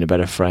tends to be in a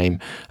better frame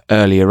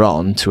earlier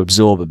on to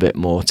absorb a bit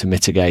more, to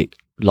mitigate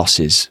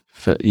losses,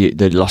 for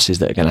the losses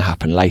that are going to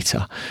happen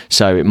later.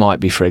 So it might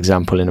be, for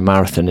example, in a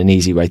marathon, an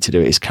easy way to do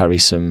it is carry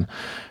some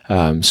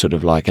sort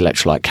of like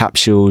electrolyte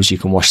capsules. You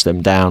can wash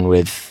them down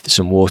with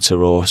some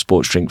water or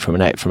sports drink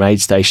from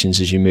aid stations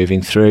as you're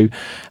moving through,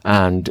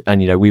 and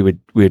we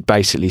would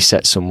basically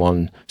set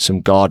someone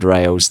some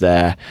guardrails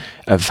there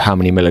of how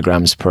many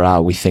milligrams per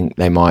hour we think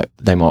they might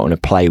want to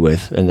play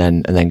with, and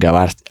then go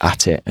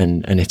at it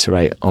and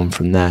iterate on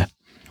from there.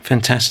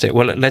 Fantastic.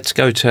 Well, let's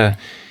go to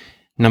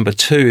number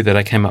 2 that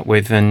I came up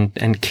with,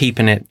 and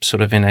keeping it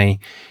sort of in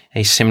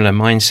a similar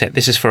mindset.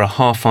 This is for a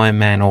half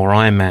Ironman or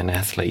Ironman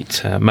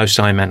athlete. Most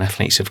Ironman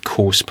athletes, of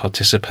course,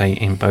 participate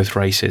in both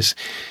races.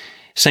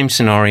 Same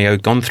scenario,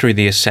 gone through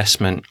the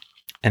assessment,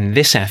 and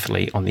this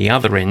athlete on the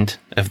other end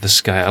of the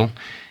scale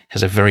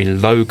has a very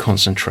low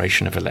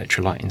concentration of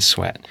electrolyte in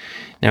sweat.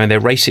 Now, in their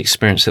race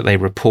experience that they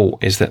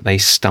report is that they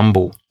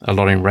stumble a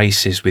lot in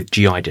races with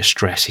GI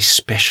distress,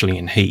 especially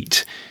in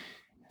heat.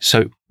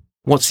 So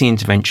what's the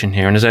intervention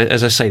here? And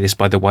as I say this,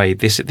 by the way,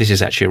 this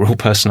is actually a real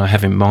person I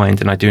have in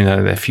mind, and I do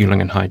know their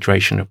fueling and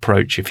hydration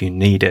approach if you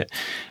need it.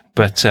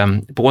 But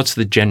what's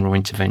the general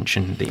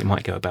intervention that you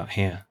might go about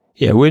here?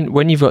 Yeah,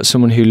 when you've got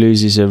someone who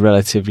loses a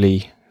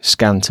relatively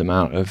scant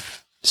amount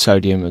of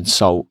sodium and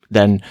salt,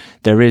 then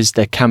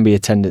there can be a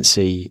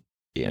tendency.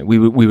 We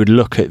would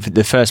look at,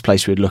 the first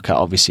place we'd look at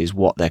obviously is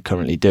what they're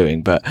currently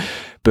doing, but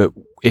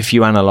if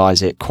you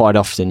analyse it, quite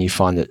often you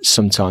find that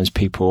sometimes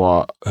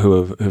people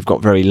who've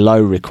got very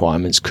low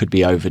requirements could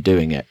be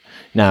overdoing it.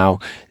 Now,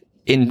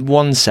 in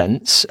one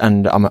sense,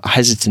 and I'm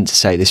hesitant to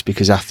say this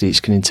because athletes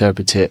can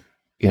interpret it,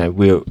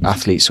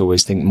 athletes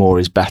always think more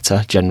is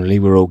better. Generally,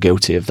 we're all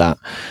guilty of that,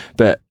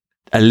 but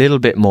a little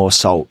bit more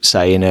salt,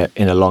 say in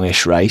a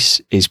longish race,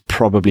 is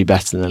probably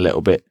better than a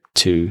little bit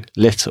too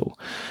little.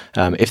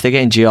 If they're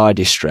getting GI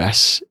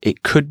distress,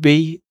 it could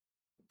be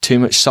too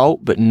much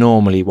salt, but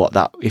normally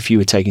if you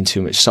were taking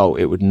too much salt,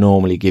 it would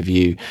normally give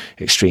you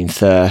extreme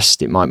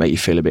thirst. It might make you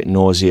feel a bit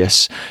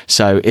nauseous.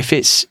 So if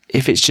it's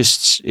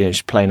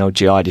just plain old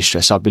GI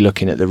distress, I'd be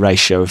looking at the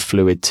ratio of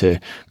fluid to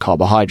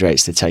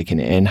carbohydrates they're taking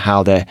it in,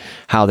 how they're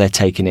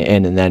taking it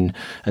in, and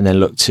then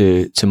look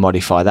to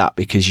modify that,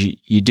 because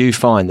you do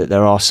find that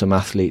there are some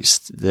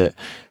athletes that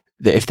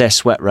if their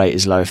sweat rate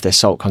is low, if their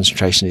salt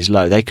concentration is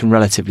low, they can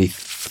relatively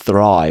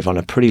thrive on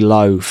a pretty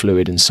low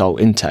fluid and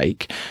salt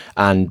intake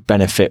and might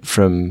benefit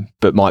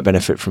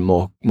from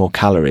more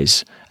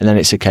calories. And then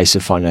it's a case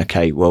of finding,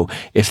 okay, well,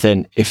 if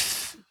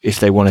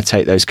they want to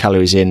take those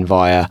calories in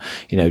via,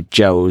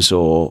 gels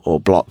or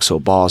blocks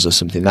or bars or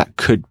something, that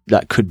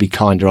could be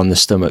kinder on the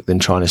stomach than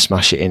trying to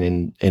smash it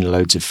in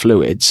loads of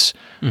fluids,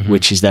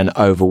 which is then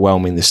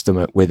overwhelming the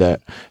stomach with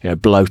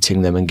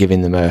bloating them and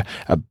giving them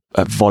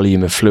a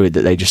volume of fluid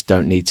that they just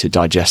don't need to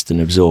digest and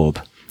absorb.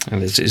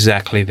 And it's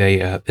exactly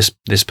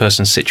this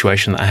person's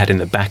situation that I had in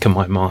the back of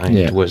my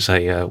mind. Was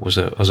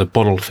a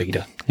bottle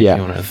feeder. If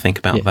you want to think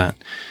about that.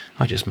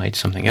 I just made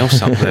something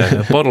else up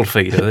there. A bottle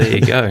feeder. There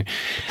you go.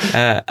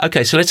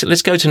 Okay, so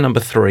let's go to number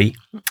 3,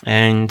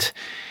 and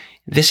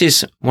this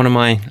is one of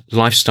my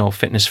lifestyle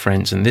fitness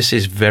friends, and this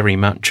is very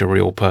much a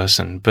real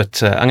person.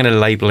 But I'm going to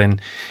label in,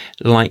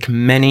 like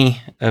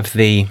many of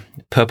the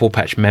Purple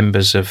Patch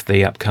members of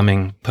the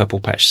upcoming Purple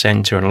Patch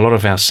Center, and a lot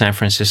of our San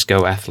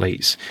Francisco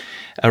athletes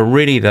are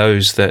really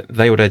those that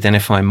they would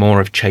identify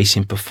more of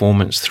chasing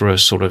performance through a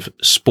sort of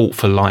sport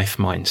for life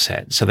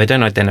mindset. So they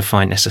don't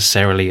identify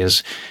necessarily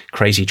as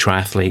crazy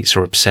triathletes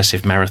or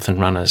obsessive marathon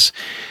runners.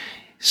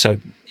 So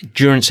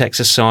endurance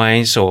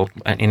exercise,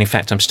 and in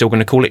fact, I'm still going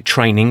to call it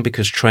training,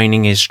 because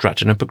training is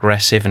structured and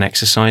progressive and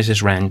exercise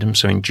is random.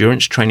 So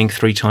endurance training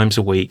 3 times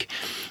a week,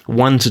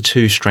 1 to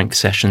 2 strength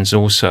sessions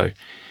also.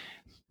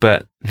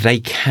 But they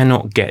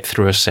cannot get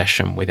through a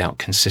session without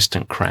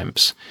consistent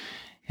cramps.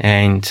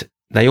 And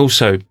they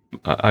also,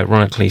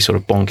 ironically, sort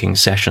of bonking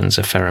sessions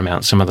a fair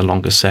amount, some of the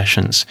longer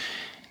sessions.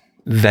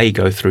 They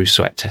go through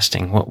sweat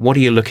testing. What are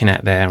you looking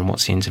at there, and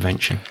what's the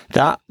intervention?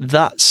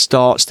 That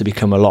starts to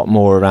become a lot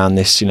more around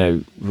this,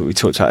 we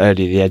talked about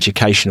earlier, the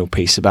educational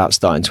piece about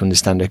starting to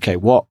understand, okay,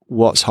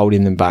 what's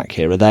holding them back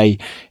here? Are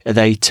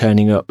they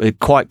turning up?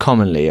 Quite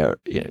commonly,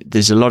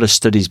 there's a lot of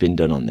studies been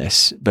done on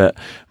this, but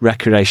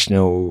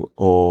recreational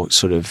or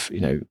sort of,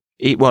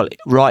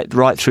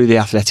 right through the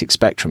athletic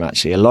spectrum,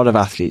 actually, a lot of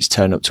athletes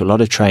turn up to a lot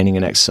of training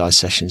and exercise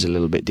sessions a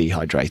little bit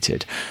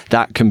dehydrated.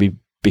 That can be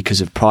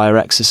because of prior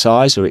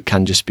exercise, or it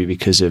can just be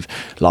because of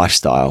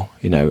lifestyle,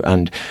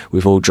 and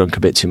we've all drunk a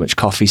bit too much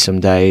coffee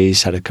some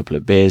days, had a couple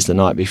of beers the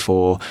night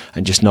before,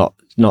 and just not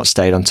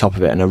stayed on top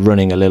of it, and are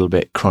running a little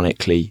bit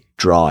chronically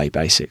dry,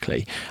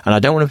 basically. And I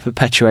don't want to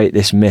perpetuate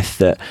this myth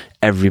that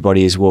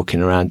everybody is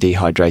walking around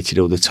dehydrated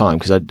all the time,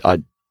 because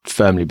I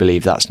firmly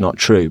believe that's not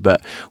true,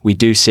 but we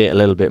do see it a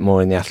little bit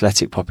more in the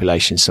athletic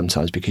population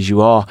sometimes, because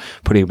you are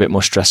putting a bit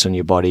more stress on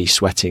your body,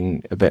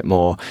 sweating a bit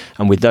more.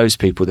 And with those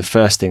people, the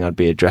first thing I'd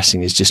be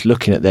addressing is just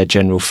looking at their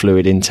general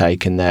fluid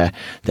intake and their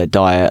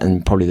diet,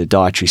 and probably the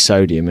dietary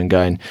sodium, and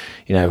going,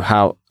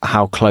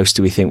 how close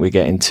do we think we're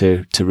getting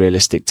to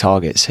realistic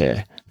targets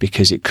here?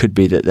 Because it could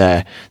be that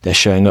they're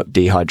showing up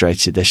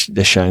dehydrated,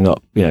 they're showing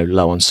up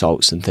low on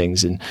salts and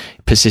things, and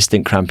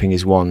persistent cramping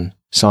is one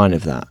sign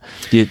of that.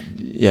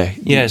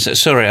 Yes.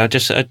 Sorry, I want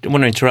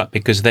to interrupt,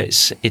 because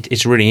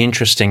it's really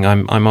interesting.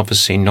 I'm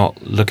obviously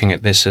not looking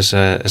at this as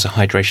a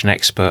hydration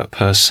expert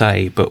per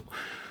se, but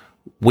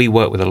we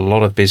work with a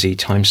lot of busy,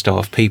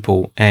 time-starved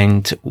people,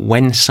 and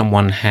when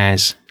someone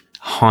has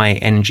high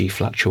energy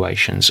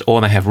fluctuations,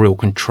 or they have real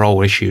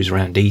control issues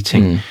around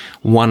eating,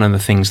 one of the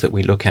things that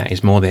we look at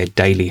is more their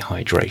daily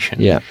hydration.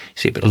 Yeah.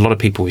 See, but a lot of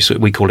people,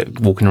 we call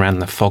it walking around in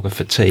the fog of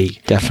fatigue.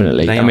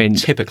 Definitely. They are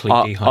typically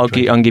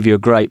dehydrated. I'll give you a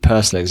great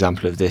personal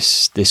example of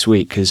this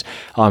week, because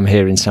I'm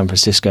here in San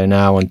Francisco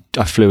now, and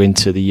I flew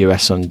into the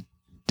US on,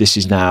 this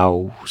is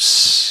now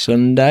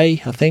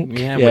Sunday, I think.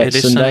 Yeah, it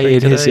is Sunday.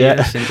 It is, yeah.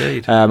 Yes,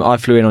 indeed. I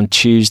flew in on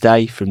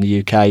Tuesday from the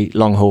UK,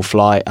 long haul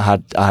flight. I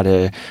had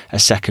a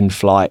second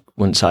flight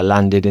once I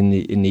landed in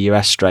the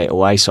US straight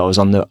away. So I was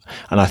and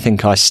I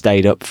think I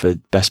stayed up for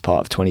the best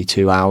part of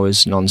 22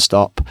 hours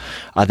non-stop.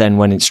 I then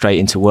went straight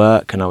into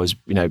work, and I was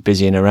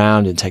busying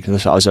around and taking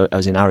this. I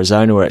was in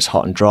Arizona where it's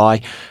hot and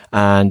dry.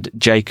 And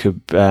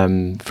Jacob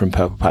from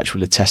Purple Patch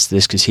will attest to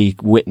this because he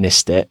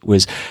witnessed it.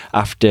 Was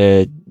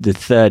after the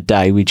third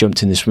day, we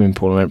jumped in the swimming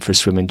pool and went for a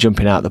swim, and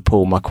jumping out of the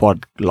pool, my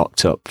quad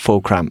locked up,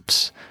 full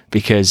cramps,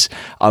 because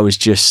I was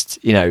just,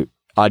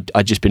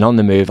 I'd just been on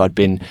the move. I'd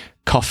been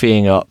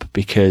coffeeing up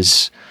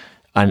because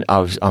I'm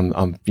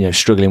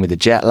struggling with the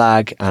jet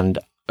lag, and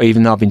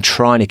even though I've been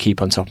trying to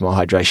keep on top of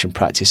my hydration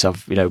practice,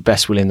 I've,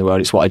 best will in the world,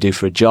 it's what I do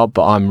for a job,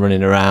 but I'm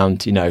running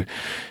around,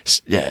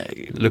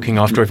 looking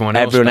after everyone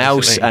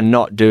else, and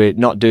not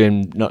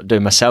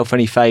doing myself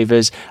any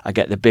favors. I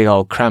get the big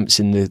old cramps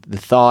in the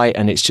thigh,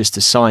 and it's just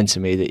a sign to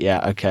me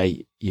that,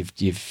 okay,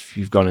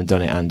 you've gone and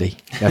done it, Andy.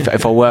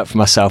 If I worked for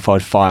myself,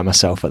 I'd fire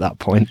myself at that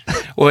point.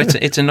 Well,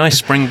 it's a nice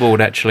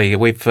springboard, actually.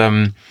 We've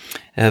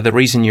the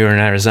reason you're in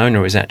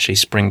Arizona is actually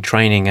spring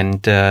training,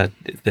 and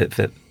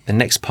the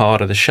next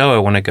part of the show, I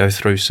want to go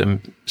through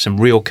some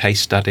real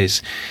case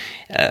studies.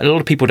 A lot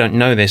of people don't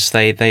know this.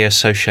 They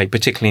associate,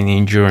 particularly in the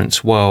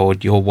endurance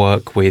world, your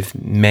work with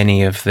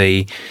many of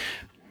the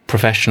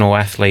professional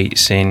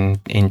athletes in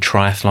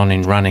triathlon,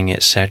 in running,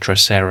 etc.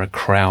 Sarah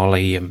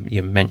Crowley,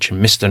 you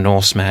mentioned Mr.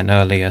 Norseman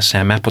earlier,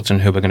 Sam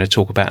Appleton, who we're going to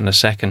talk about in a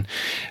second.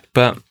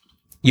 But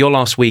your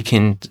last week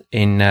in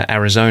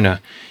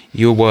Arizona,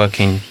 you're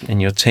working in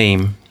your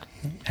team,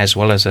 as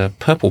well as a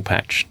Purple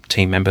Patch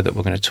team member that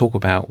we're going to talk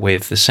about,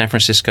 with the San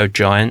Francisco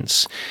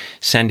Giants,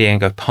 San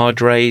Diego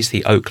Padres,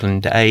 the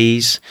Oakland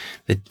A's,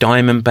 the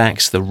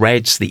Diamondbacks, the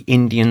Reds, the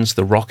Indians,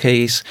 the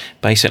Rockies,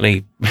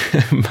 basically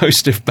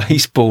most of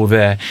baseball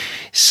there.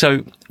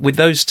 So with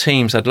those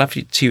teams, I'd love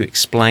you to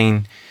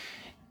explain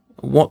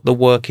what the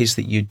work is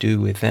that you do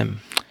with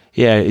them.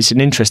 Yeah, it's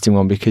an interesting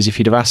one, because if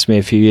you'd have asked me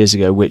a few years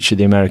ago which of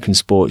the American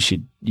sports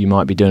you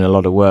might be doing a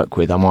lot of work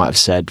with, I might have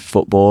said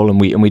football,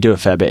 and we do a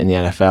fair bit in the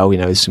NFL.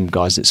 There's some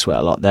guys that sweat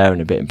a lot there,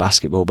 and a bit in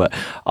basketball, but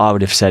I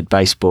would have said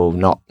baseball,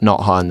 not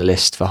high on the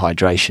list for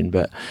hydration.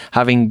 But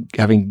having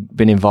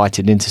been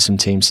invited into some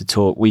teams to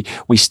talk, we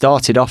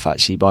started off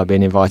actually by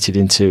being invited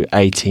into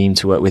a team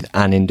to work with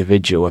an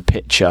individual, a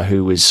pitcher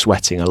who was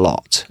sweating a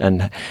lot,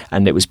 and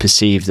it was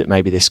perceived that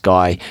maybe this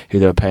guy who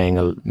they were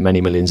paying many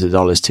millions of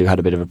dollars to had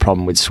a bit of a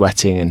problem with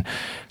sweating, and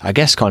I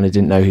guess kind of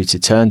didn't know who to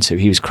turn to.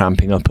 He was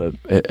cramping up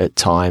at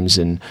times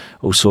and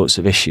all sorts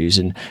of issues,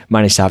 and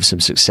managed to have some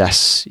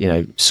success,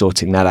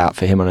 sorting that out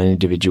for him on an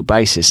individual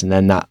basis. And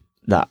then that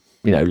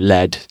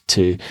led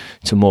to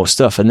more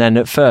stuff. And then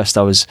at first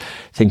I was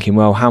thinking,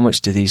 well, how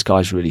much do these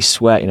guys really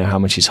sweat? How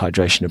much is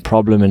hydration a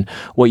problem? And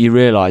what you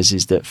realize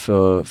is that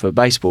for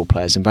baseball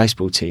players and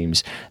baseball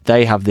teams,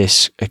 they have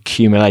this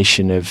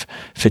accumulation of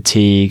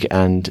fatigue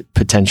and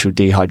potential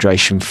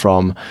dehydration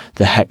from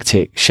the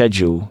hectic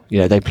schedule.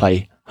 They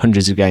play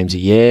hundreds of games a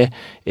year.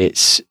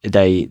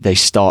 They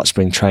start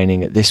spring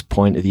training at this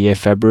point of the year,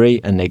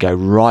 February, and they go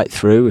right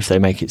through, if they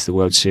make it to the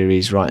World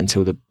Series, right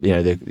until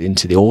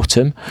into the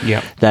autumn.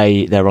 Yeah,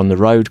 they're on the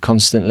road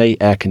constantly,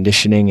 air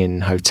conditioning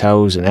in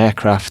hotels and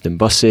aircraft and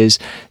buses.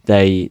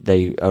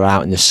 They are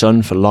out in the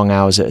sun for long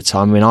hours at a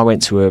time. I mean, I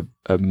went to a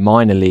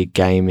minor league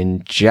game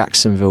in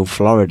Jacksonville,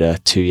 Florida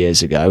 2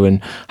 years ago,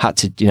 and I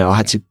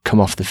had to come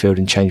off the field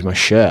and change my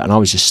shirt, and I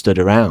was just stood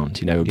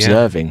around,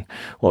 observing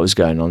what was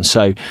going on.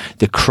 So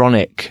the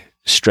chronic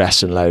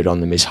stress and load on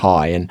them is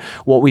high. And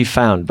what we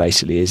found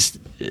basically is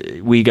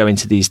we go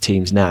into these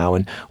teams now,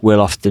 and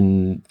we'll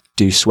often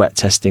do sweat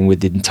testing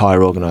with the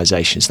entire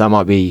organisation. So that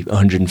might be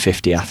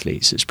 150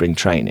 athletes at spring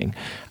training,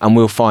 and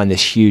we'll find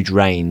this huge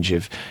range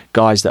of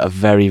guys that are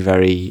very,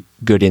 very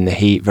good in the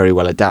heat, very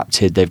well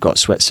adapted. They've got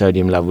sweat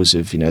sodium levels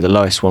of, the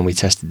lowest one we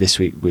tested this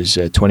week was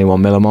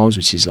 21 millimoles,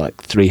 which is like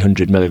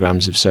 300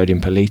 milligrams of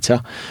sodium per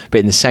litre. But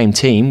in the same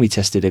team, we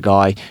tested a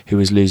guy who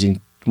was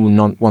losing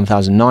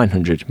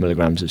 1,900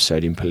 milligrams of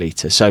sodium per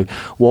litre. So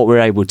what we're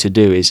able to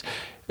do is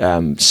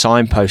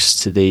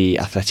signposts to the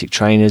athletic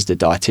trainers, the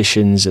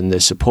dietitians, and the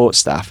support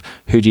staff.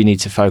 Who do you need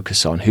to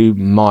focus on? Who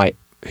might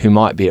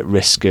be at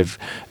risk of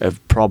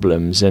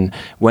problems? And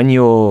when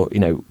you're,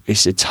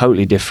 it's a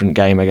totally different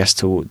game, I guess,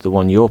 to the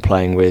one you're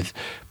playing with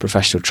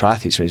professional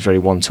triathletes, when it's very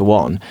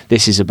one-to-one.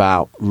 This is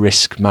about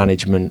risk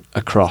management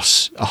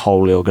across a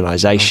whole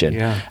organisation,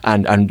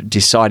 and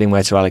deciding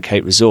where to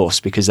allocate resource,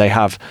 because they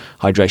have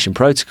hydration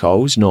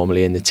protocols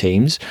normally in the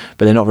teams,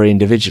 but they're not very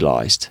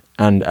individualised.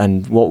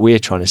 And what we're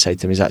trying to say to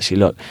them is actually,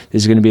 look,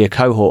 there's going to be a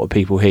cohort of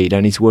people here you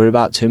don't need to worry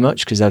about too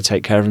much because they'll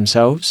take care of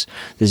themselves.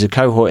 There's a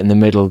cohort in the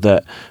middle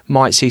that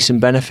might see some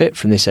benefit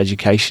from this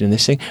education and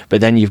this thing,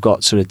 but then you've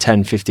got sort of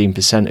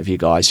 10-15% of you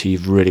guys who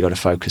you've really got to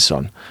focus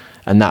on,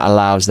 and that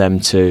allows them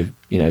to,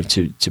 you know,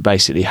 to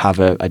basically have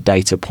a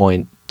data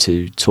point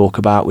to talk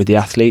about with the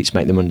athletes,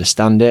 make them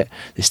understand it.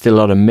 There's still a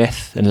lot of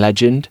myth and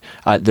legend.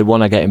 The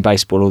one I get in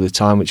baseball all the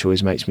time, which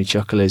always makes me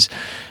chuckle, is,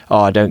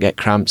 oh, I don't get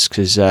cramps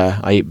because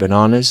I eat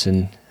bananas.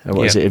 And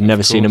what is it? I've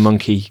never seen a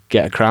monkey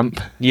get a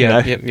cramp.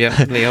 Yeah, you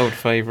know? The old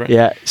favourite.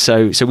 Yeah,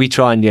 so we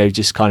try and, you know,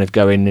 just kind of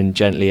go in and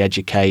gently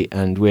educate.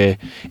 And we're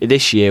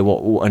this year,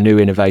 what a new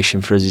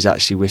innovation for us is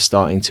actually we're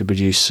starting to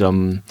produce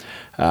some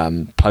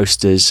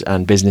posters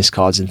and business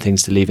cards and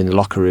things to leave in the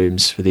locker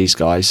rooms for these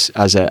guys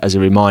as a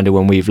reminder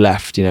when we've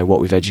left, you know,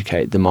 what we've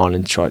educated them on,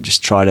 and try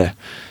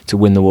to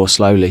win the war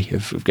slowly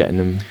of getting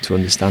them to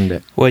understand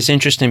it. Well, it's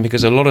interesting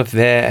because a lot of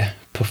their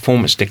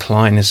performance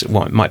decline is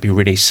what might be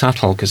really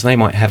subtle, because they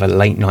might have a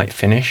late night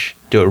finish,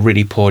 do a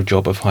really poor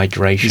job of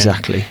hydration,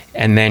 exactly,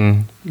 and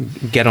then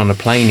get on a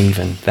plane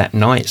even that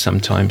night.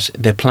 Sometimes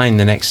they're playing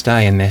the next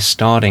day and they're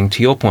starting,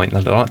 to your point,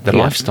 the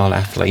lifestyle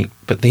athlete,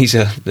 but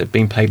they've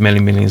been paid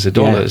millions of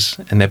dollars,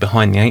 and they're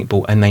behind the eight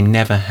ball, and they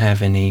never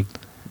have any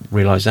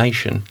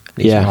realization,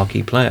 these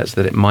marquee players,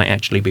 that it might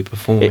actually be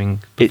performance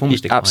decline.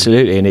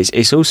 Absolutely, and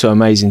it's also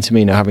amazing to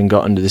me now, having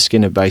got under the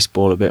skin of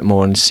baseball a bit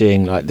more and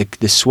seeing like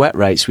the sweat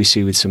rates we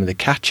see with some of the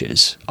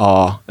catchers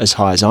are as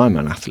high as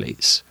Ironman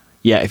athletes.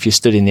 Yeah, if you're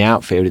stood in the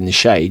outfield in the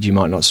shade, you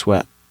might not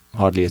sweat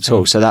hardly at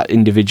all. So that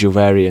individual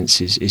variance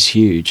is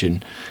huge,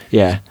 and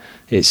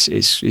it's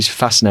a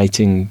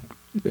fascinating,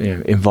 you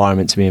know,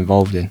 environment to be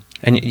involved in.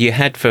 And you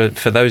had for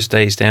those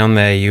days down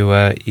there, you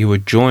were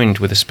joined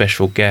with a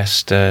special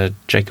guest,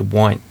 Jacob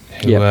White,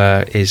 who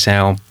is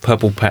our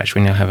Purple Patch.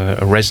 We now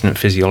have a resident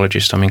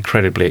physiologist. I'm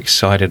incredibly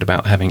excited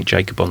about having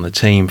Jacob on the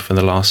team for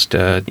the last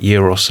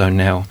year or so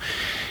now.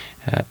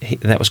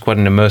 That was quite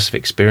an immersive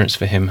experience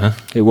for him, huh?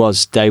 It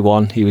was. Day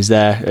one, he was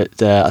there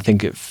at I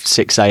think at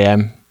 6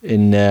 a.m.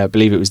 in I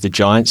believe it was the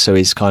Giants, so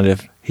he's kind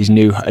of his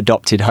new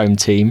adopted home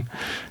team,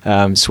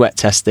 sweat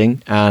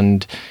testing,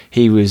 and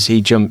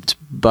he jumped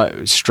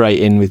straight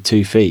in with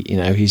 2 feet. You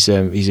know, he's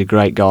a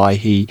great guy.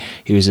 He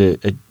was a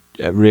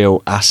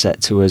real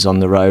asset to us on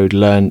the road.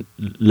 Learn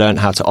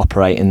how to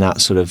operate in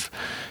that sort of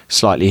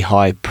slightly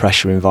high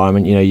pressure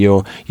environment. You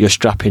know, you're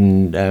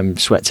strapping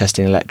sweat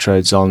testing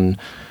electrodes on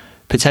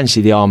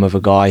potentially the arm of a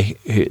guy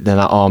who then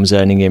that arm's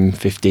earning him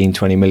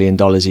 $15-20 million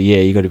a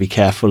year. You've got to be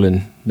careful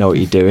and know what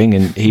you're doing,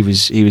 and he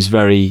was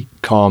very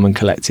calm and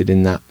collected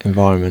in that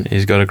environment.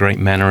 He's got a great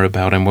manner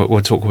about him.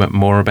 We'll talk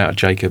more about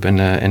Jacob in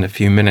a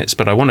few minutes,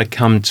 but I want to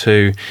come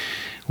to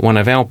one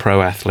of our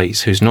pro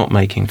athletes who's not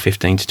making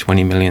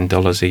 $15-20 million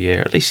a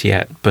year, at least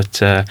yet,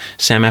 but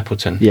Sam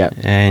Appleton. Yeah.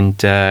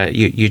 And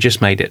you just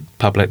made it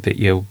public that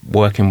you're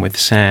working with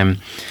Sam,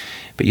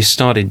 but you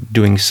started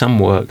doing some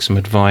work, some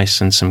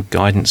advice and some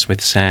guidance with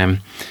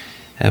Sam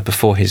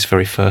before his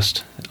very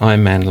first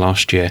Ironman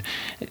last year.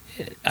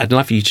 I'd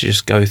love you to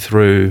just go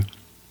through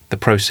the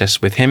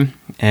process with him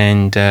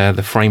and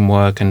the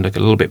framework, and look a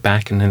little bit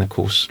back, and then of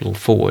course a little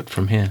forward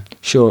from here.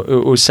 Sure.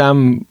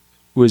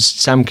 Well,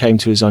 Sam came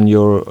to us on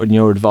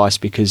your advice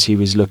because he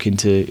was looking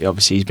to,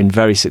 obviously he's been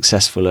very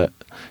successful at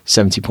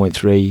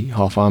 70.3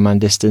 half Ironman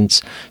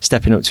distance,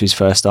 stepping up to his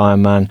first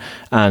Ironman,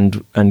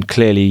 and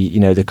clearly, you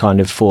know, the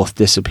kind of fourth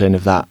discipline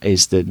of that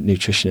is the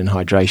nutrition and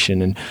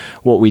hydration. And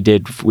what we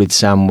did with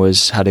Sam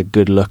was had a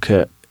good look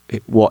at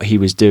what he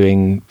was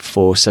doing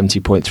for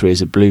 70.3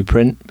 as a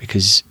blueprint,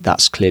 because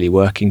that's clearly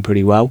working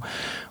pretty well.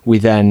 We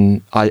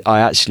then, I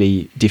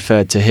actually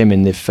deferred to him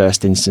in the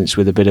first instance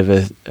with a bit of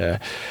a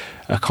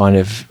kind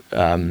of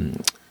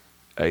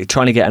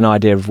trying to get an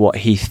idea of what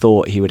he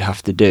thought he would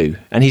have to do.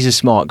 And he's a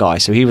smart guy,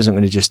 so he wasn't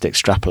going to just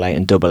extrapolate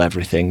and double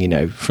everything, you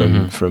know,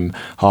 from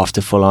half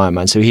to full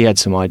Ironman. So he had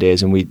some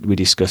ideas, and we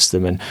discussed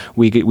them, and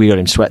we got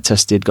him sweat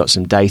tested, got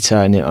some data,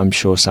 and I'm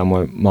sure Sam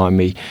won't mind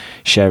me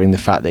sharing the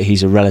fact that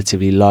he's a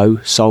relatively low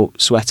salt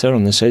sweater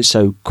on the side.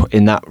 So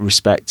in that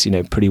respect, you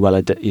know, pretty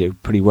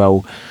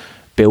well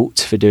built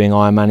for doing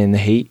Ironman in the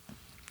heat.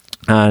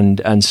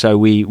 And so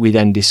we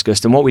then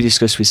discussed, and what we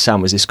discussed with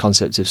Sam was this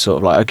concept of sort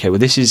of like, okay, well,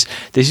 this is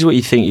what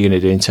you think you're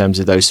going to do in terms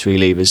of those three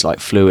levers,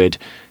 like fluid,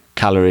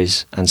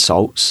 calories and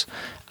salts.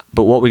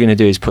 But what we're going to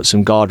do is put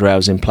some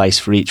guardrails in place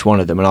for each one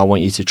of them, and I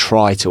want you to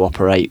try to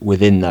operate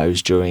within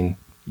those during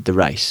the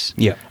race.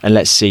 Yeah. And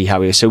let's see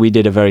how so we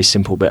did a very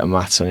simple bit of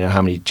maths on, you know,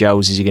 how many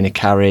gels is he going to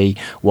carry,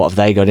 what have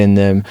they got in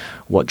them,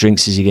 what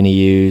drinks is he going to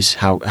use,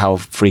 how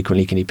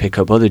frequently can he pick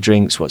up other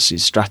drinks, what's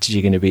his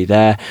strategy going to be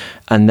there.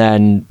 And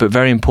then, but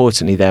very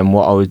importantly then,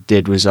 what I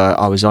did was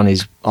I was on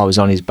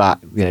his back,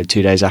 you know,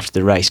 2 days after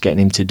the race, getting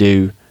him to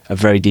do a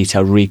very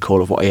detailed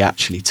recall of what he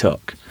actually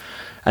took.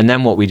 And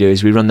then what we do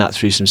is we run that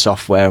through some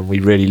software, and we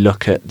really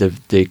look at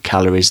the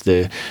calories,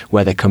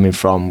 where they're coming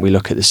from. We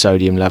look at the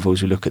sodium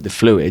levels, we look at the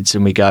fluids,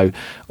 and we go,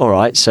 all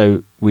right,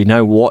 so we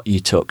know what you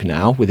took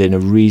now within a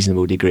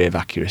reasonable degree of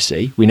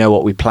accuracy. We know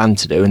what we plan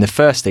to do. And the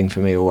first thing for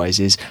me always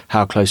is,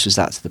 how close was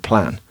that to the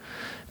plan?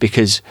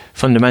 Because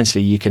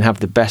fundamentally, you can have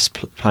the best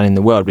plan in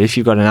the world, but if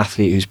you've got an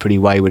athlete who's pretty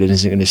wayward and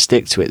isn't going to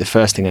stick to it, the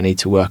first thing I need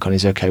to work on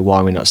is, okay, why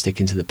are we not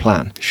sticking to the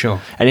plan?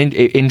 Sure. And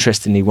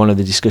interestingly, one of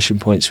the discussion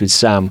points with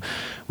Sam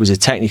was a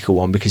technical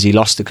one, because he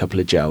lost a couple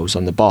of gels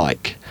on the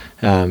bike.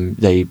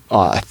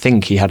 I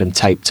think he had them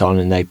taped on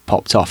and they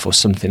popped off or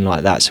something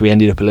like that. So we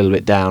ended up a little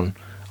bit down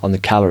on the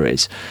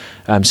calories.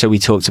 So we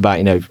talked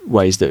about,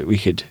 ways that we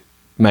could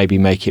maybe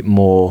make it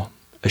more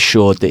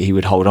assured that he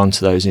would hold on to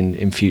those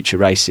in future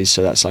races.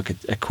 So that's like an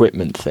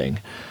equipment thing.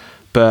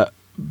 But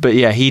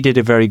yeah, he did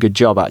a very good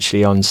job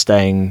actually on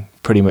staying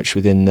pretty much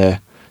within the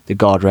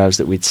guardrails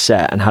that we'd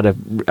set, and had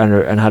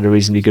a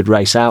reasonably good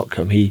race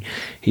outcome. He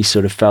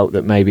sort of felt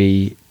that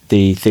maybe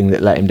the thing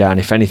that let him down,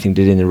 if anything,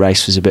 did in the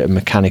race was a bit of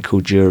mechanical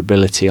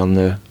durability on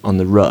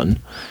the run.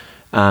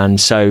 And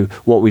so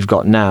what we've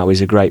got now is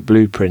a great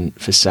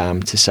blueprint for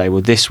Sam to say,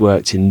 well, this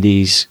worked in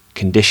these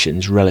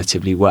conditions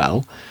relatively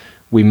well.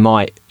 We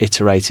might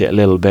iterate it a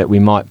little bit. We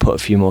might put a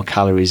few more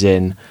calories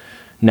in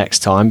next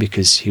time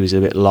because he was a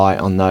bit light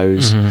on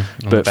those.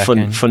 But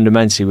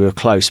fundamentally, we were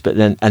close. But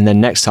then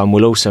next time,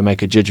 we'll also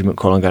make a judgment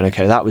call on going,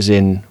 okay, that was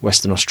in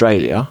Western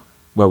Australia,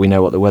 where we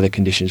know what the weather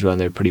conditions were and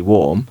they were pretty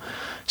warm.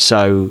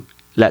 So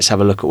let's have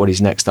a look at what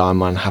his next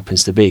Ironman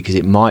happens to be, because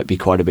it might be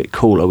quite a bit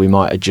cooler. We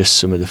might adjust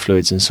some of the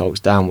fluids and salts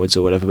downwards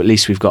or whatever. But at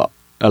least we've got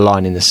a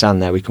line in the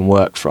sand there we can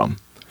work from.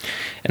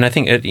 And I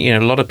think a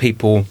lot of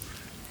people,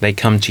 they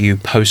come to you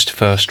post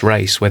first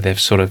race where they've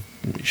sort of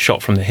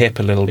shot from the hip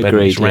a little bit.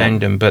 Agreed, it's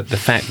random, but the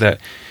fact that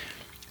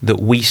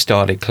we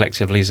started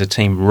collectively as a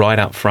team right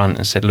up front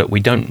and said, look, we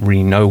don't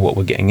really know what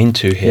we're getting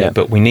into here,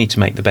 but we need to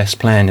make the best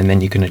plan, and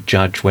then you can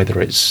judge whether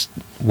it's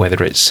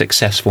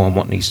successful and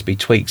what needs to be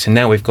tweaked. And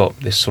now we've got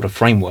this sort of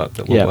framework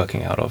that we're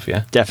working out of.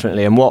 Yeah,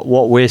 definitely. And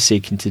what we're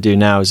seeking to do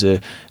now as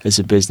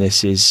a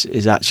business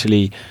is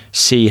actually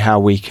see how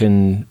we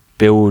can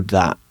build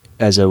that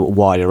as a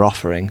wider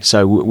offering.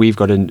 So we've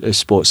got a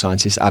sports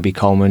scientist, Abby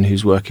Coleman,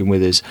 who's working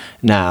with us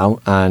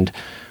now, and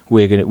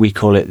we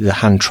call it the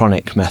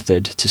Handtronic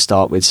method to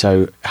start with.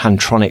 So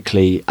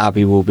Handtronically,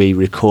 Abby will be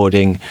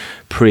recording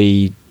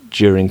pre,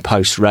 during,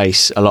 post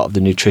race a lot of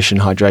the nutrition,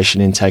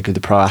 hydration intake of the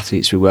pro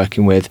athletes we're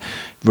working with,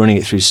 running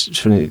it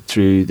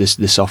through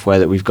the software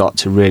that we've got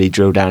to really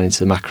drill down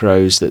into the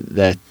macros that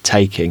they're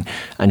taking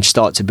and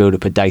start to build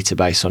up a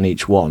database on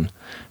each one.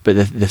 But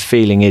the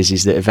feeling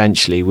is that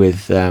eventually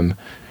with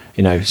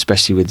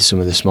especially with some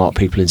of the smart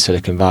people in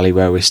Silicon Valley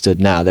where we're stood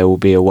now, there will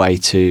be a way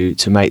to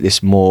make this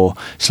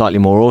slightly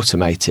more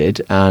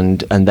automated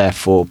and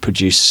therefore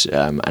produce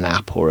an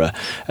app or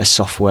a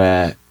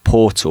software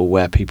portal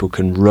where people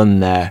can run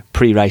their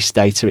pre-race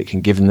data. It can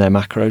give them their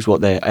macros,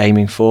 what they're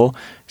aiming for,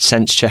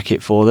 sense check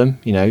it for them,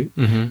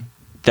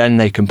 Then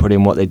they can put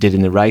in what they did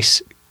in the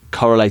race,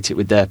 correlate it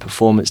with their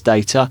performance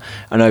data,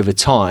 and over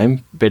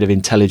time, a bit of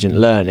intelligent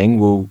learning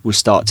will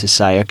start to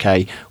say,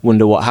 okay,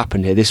 wonder what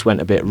happened here, this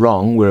went a bit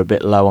wrong, we're a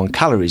bit low on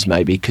calories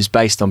maybe, because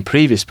based on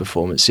previous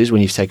performances,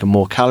 when you've taken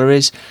more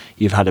calories,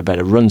 you've had a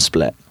better run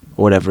split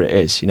or whatever it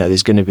is.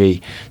 There's going to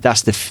be,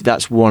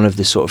 that's one of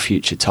the sort of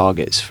future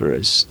targets for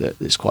us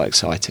that's quite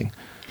exciting.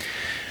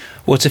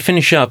 Well, to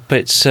finish up,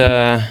 it's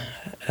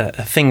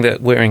a thing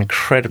that we're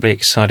incredibly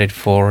excited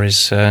for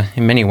is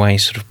in many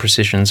ways sort of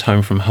Precision's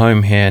home from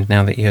home here,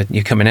 now that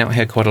you're coming out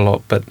here quite a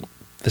lot. But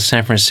the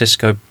San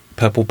Francisco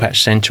Purple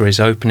Patch Center is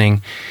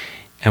opening,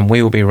 and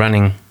we will be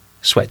running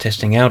sweat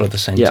testing out of the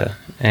center.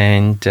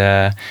 And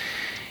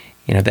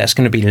that's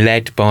going to be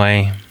led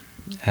by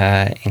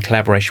in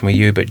collaboration with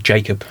you, but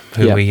Jacob,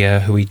 who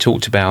we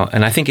talked about.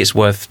 And I think it's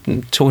worth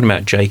talking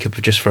about Jacob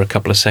just for a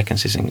couple of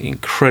seconds. He's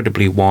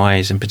incredibly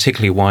wise, and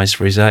particularly wise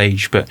for his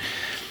age, but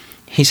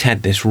he's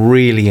had this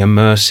really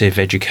immersive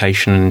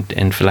education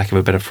and, for lack of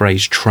a better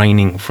phrase,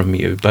 training from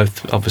you,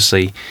 both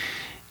obviously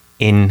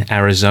in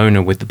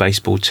Arizona with the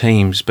baseball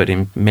teams, but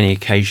in many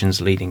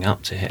occasions leading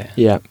up to here.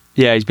 Yeah,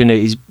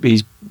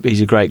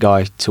 he's a great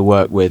guy to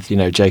work with.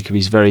 Jacob,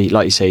 he's very,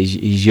 like you say,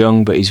 he's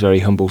young, but he's very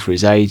humble for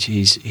his age.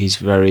 He's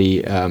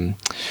very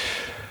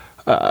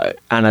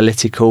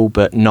analytical,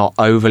 but not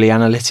overly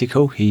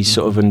analytical. He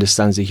sort of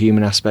understands the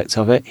human aspect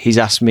of it. He's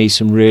asked me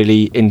some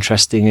really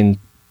interesting and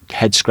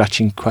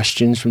head-scratching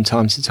questions from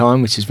time to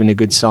time, which has been a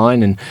good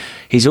sign. And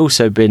he's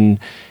also been,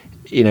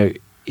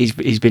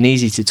 he's been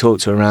easy to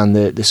talk to around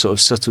the sort of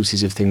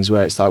subtleties of things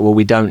where it's like, well,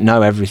 we don't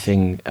know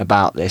everything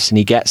about this, and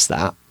he gets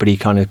that, but he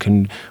kind of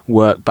can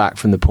work back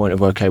from the point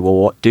of, okay, well,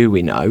 what do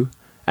we know?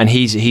 And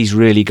he's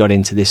really got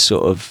into this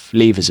sort of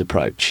levers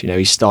approach.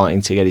 He's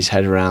starting to get his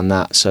head around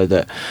that, so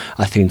that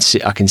I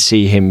can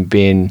see him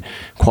being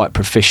quite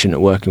proficient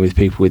at working with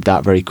people with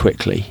that very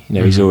quickly.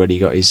 He's already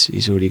got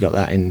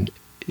that in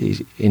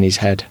his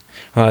head.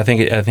 Well, I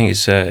think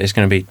it's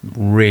going to be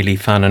really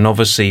fun, and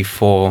obviously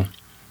for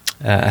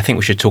I think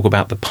we should talk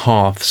about the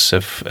paths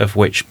of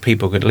which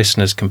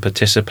listeners can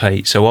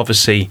participate. So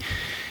obviously,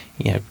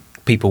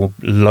 people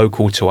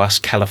local to us,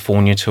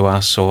 California to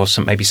us, or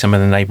maybe some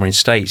of the neighbouring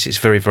states, it's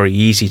very, very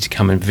easy to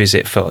come and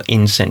visit for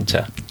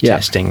in-centre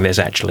testing. There's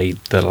actually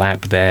the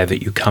lab there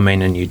that you come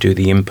in and you do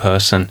the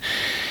in-person.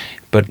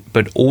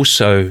 But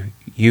also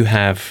you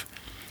have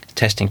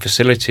testing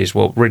facilities,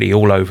 really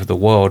all over the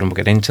world, and we'll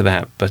get into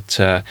that. But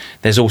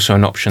there's also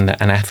an option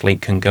that an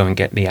athlete can go and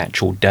get the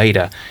actual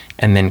data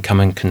and then come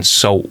and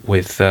consult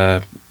with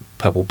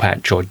Purple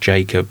Patch or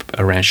Jacob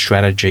around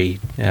strategy.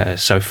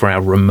 So for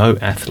our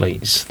remote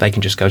athletes, they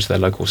can just go to their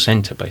local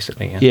centre,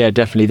 basically. Yeah,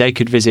 definitely. They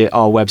could visit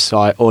our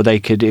website, or they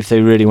could, if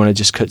they really want to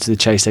just cut to the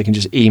chase, they can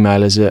just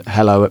email us at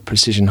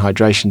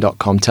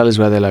hello@precisionhydration.com. Tell us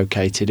where they're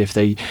located.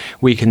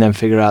 We can then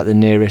figure out the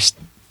nearest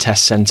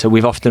test centre.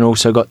 We've often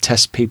also got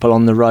test people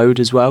on the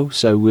road as well,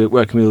 so we're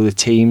working with all the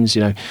teams,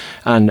 and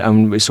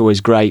it's always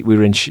great.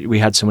 We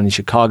had someone in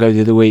Chicago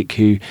the other week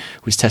who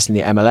was testing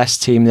the MLS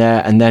team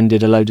there, and then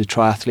did a load of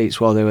triathletes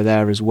while they were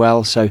there as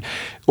well. So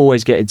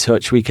always get in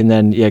touch. We can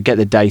then get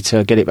the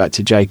data, get it back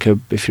to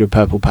Jacob if you're a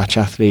Purple Patch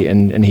athlete,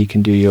 and he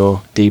can do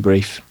your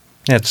debrief.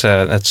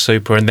 That's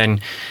super. And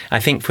then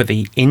I think for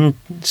the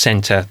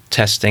in-centre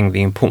testing,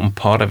 the important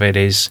part of it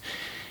is,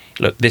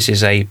 look, this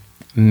is a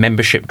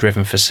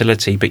membership-driven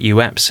facility, but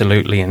you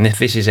absolutely, and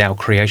this is our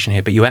creation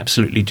here, but you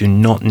absolutely do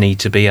not need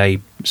to be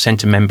a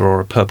centre member or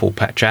a Purple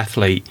Patch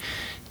athlete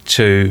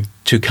to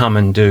come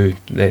and do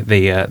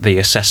the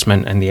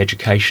assessment and the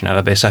education out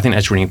of this. I think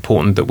that's really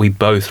important, that we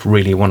both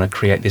really want to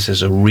create this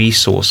as a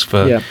resource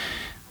for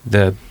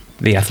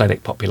the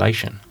athletic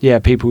population. Yeah,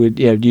 people would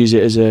use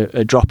it as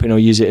a drop-in, or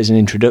use it as an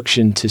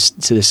introduction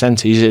to the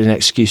centre, use it as an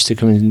excuse to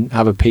come and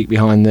have a peek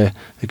behind the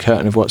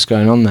curtain of what's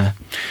going on there.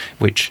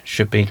 Which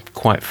should be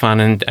quite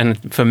fun.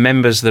 And for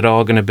members that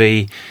are going to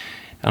be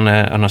on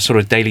a sort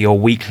of daily or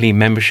weekly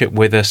membership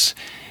with us,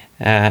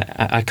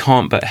 I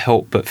can't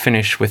help but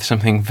finish with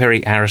something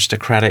very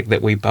aristocratic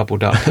that we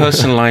bubbled up.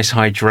 Personalised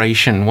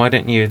hydration. Why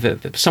don't you,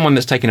 someone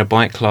that's taking a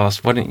bike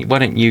class, why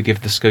don't you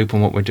give the scoop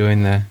on what we're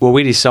doing there? Well,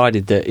 we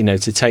decided that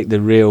to take the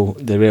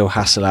real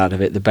hassle out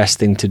of it, the best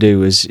thing to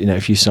do was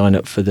if you sign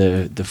up for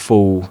the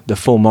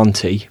full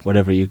Monty,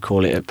 whatever you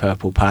call it at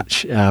Purple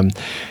Patch, when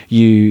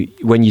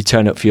you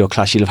turn up for your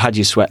class, you'll have had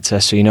your sweat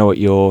test, so you know what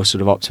your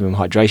sort of optimum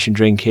hydration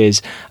drink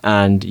is,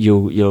 and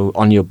you'll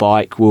on your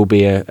bike will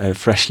be a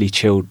freshly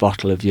chilled bottle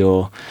of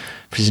your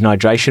Precision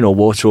Hydration or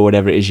water or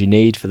whatever it is you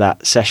need for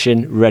that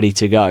session, ready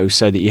to go,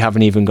 so that you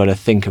haven't even got to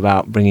think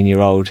about bringing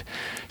your old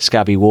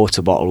scabby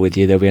water bottle with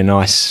you. There'll be a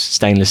nice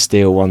stainless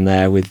steel one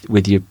there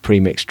with your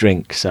pre-mixed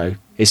drink. So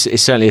it's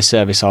certainly a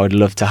service I would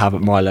love to have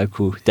at my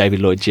local David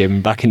Lloyd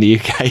gym back in the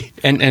UK.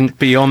 And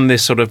beyond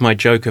this sort of my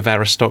joke of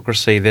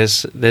aristocracy,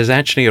 there's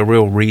actually a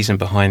real reason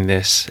behind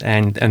this,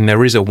 and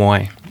there is a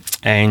why.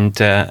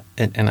 And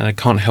I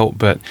can't help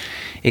but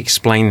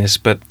explain this,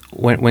 but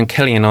when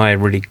Kelly and I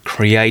really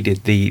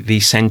created the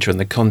centre and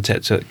the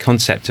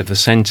concept of the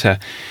centre,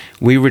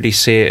 we really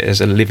see it as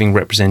a living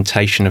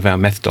representation of our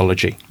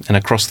methodology, and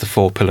across the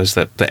 4 pillars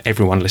that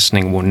everyone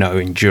listening will know: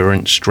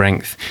 endurance,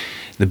 strength,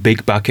 the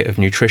big bucket of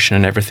nutrition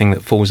and everything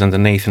that falls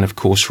underneath, and of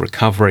course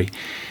recovery.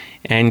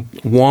 And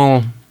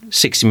while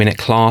 60-minute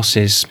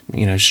classes,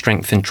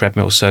 strength and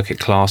treadmill circuit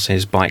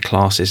classes, bike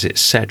classes,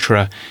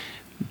 etc.,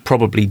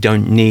 probably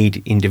don't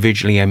need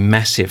individually a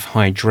massive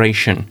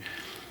hydration,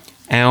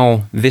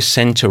 this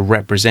centre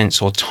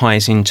represents or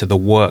ties into the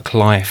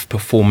work-life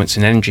performance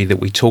and energy that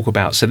we talk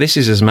about. So this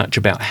is as much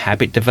about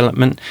habit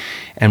development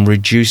and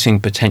reducing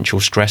potential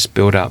stress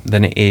build-up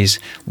than it is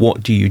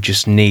what do you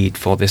just need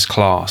for this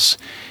class.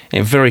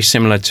 And very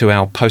similar to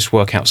our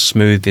post-workout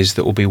smoothies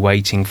that will be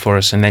waiting for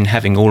us, and then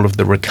having all of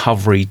the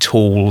recovery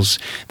tools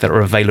that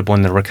are available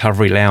in the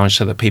recovery lounge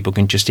so that people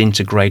can just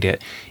integrate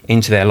it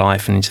into their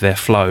life and into their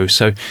flow.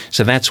 So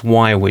that's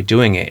why we're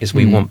doing it, is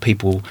we want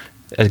people,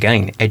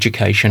 again,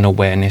 education,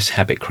 awareness,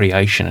 habit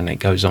creation, and it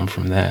goes on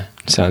from there.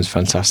 Sounds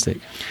fantastic.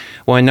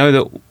 Well, I know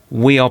that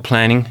we are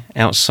planning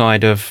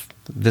outside of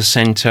the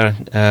centre,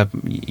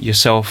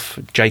 yourself,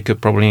 Jacob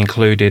probably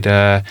included,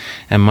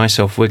 and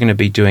myself, we're going to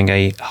be doing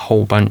a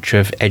whole bunch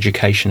of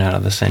education out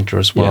of the centre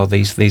as well.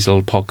 Yeah. These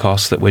little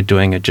podcasts that we're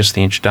doing are just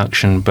the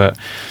introduction, but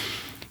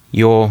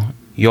your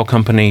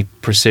company,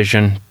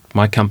 Precision,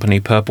 my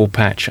company, Purple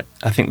Patch,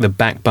 I think the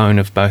backbone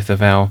of both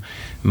of our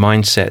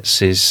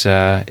mindsets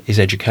is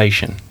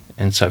education.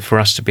 And so for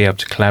us to be able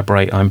to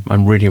collaborate,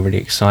 I'm really, really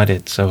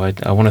excited. So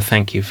I want to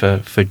thank you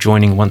for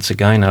joining once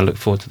again. I look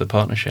forward to the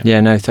partnership.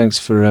 Yeah, no, thanks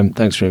for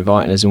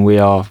inviting us. And we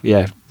are,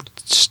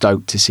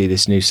 stoked to see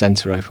this new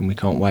centre open. We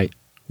can't wait.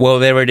 Well,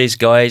 there it is,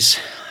 guys.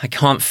 I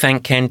can't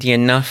thank Andy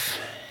enough.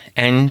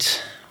 And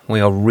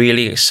we are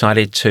really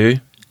excited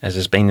to, as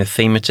has been the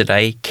theme of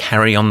today,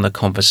 carry on the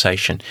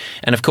conversation.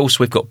 And of course,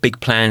 we've got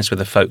big plans with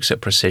the folks at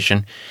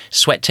Precision,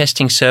 sweat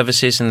testing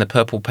services in the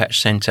Purple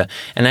Patch Centre.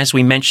 And as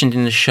we mentioned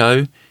in the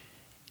show,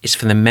 it's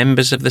for the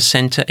members of the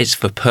centre, it's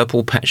for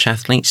Purple Patch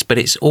athletes, but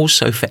it's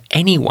also for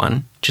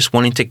anyone just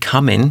wanting to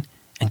come in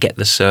and get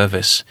the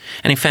service.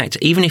 And in fact,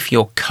 even if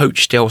you're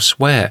coached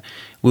elsewhere,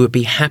 we would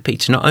be happy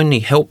to not only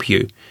help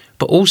you,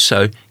 but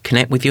also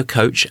connect with your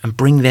coach and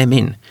bring them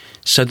in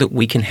so that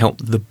we can help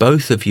the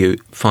both of you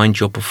find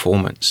your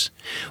performance.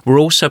 We're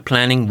also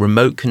planning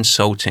remote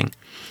consulting.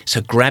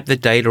 So grab the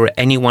data at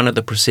any one of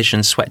the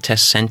Precision Sweat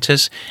Test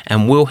centers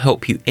and we'll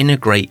help you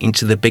integrate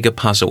into the bigger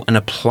puzzle and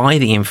apply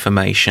the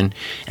information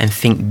and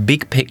think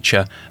big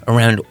picture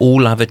around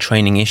all other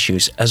training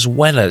issues, as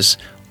well as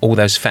all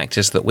those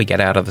factors that we get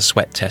out of the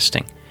sweat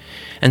testing.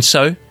 And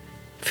so,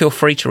 feel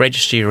free to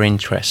register your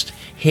interest.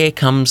 Here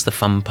comes the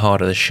fun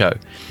part of the show.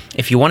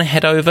 If you want to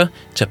head over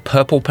to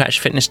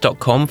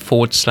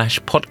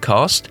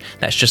purplepatchfitness.com/podcast,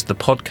 that's just the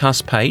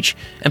podcast page,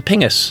 and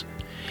ping us.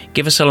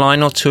 Give us a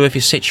line or two of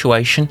your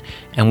situation,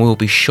 and we'll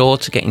be sure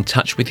to get in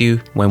touch with you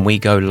when we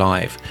go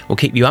live. We'll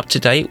keep you up to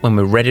date when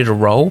we're ready to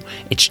roll.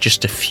 It's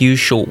just a few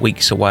short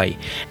weeks away.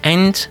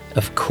 And,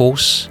 of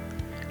course,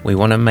 we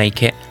want to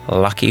make it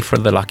lucky for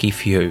the lucky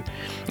few.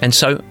 And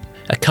so,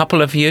 a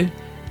couple of you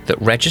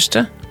that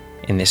register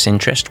in this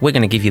interest, we're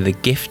going to give you the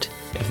gift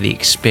of the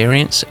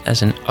experience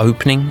as an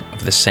opening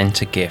of the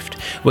centre gift.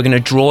 We're going to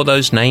draw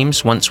those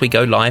names once we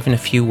go live in a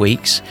few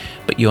weeks,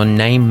 but your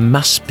name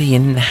must be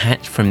in the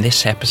hat from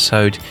this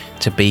episode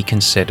to be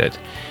considered.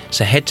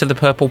 So head to the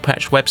Purple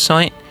Patch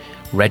website,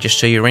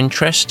 register your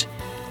interest.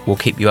 We'll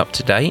keep you up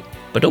to date,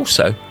 but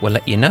also we'll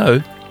let you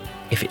know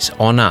if it's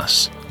on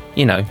us.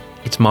 You know,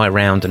 it's my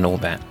round and all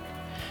that.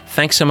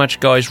 Thanks so much,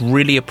 guys.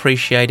 Really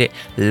appreciate it.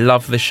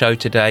 Love the show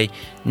today.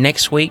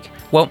 Next week,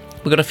 well,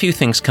 we've got a few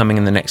things coming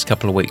in the next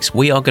couple of weeks.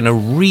 We are going to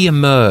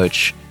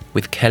re-emerge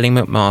with Kelly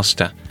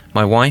McMaster,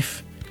 my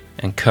wife,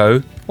 and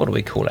what do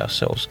we call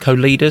ourselves?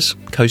 Co-leaders,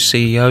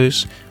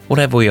 co-CEOs,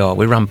 whatever we are.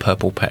 We run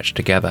Purple Patch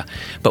together.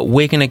 But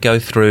we're going to go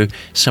through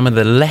some of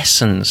the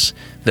lessons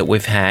that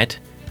we've had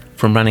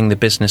from running the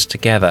business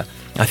together.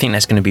 I think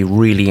that's going to be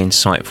really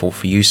insightful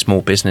for you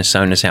small business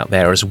owners out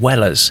there, as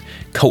well as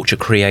culture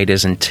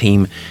creators and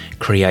team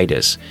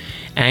creators.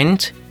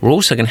 And we're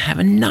also going to have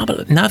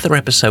another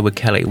episode with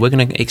Kelly. We're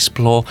going to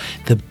explore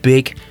the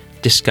big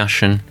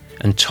discussion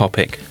and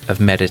topic of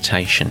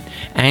meditation.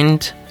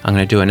 And I'm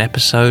going to do an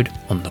episode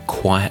on the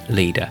quiet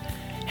leader,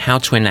 how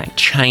to enact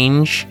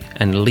change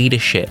and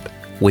leadership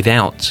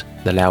without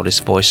the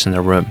loudest voice in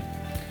the room.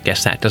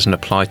 Guess that doesn't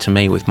apply to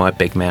me with my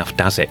big mouth,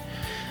 does it?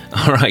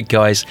 All right,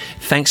 guys,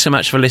 thanks so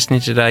much for listening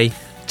today.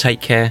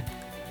 Take care.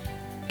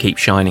 Keep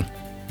shining.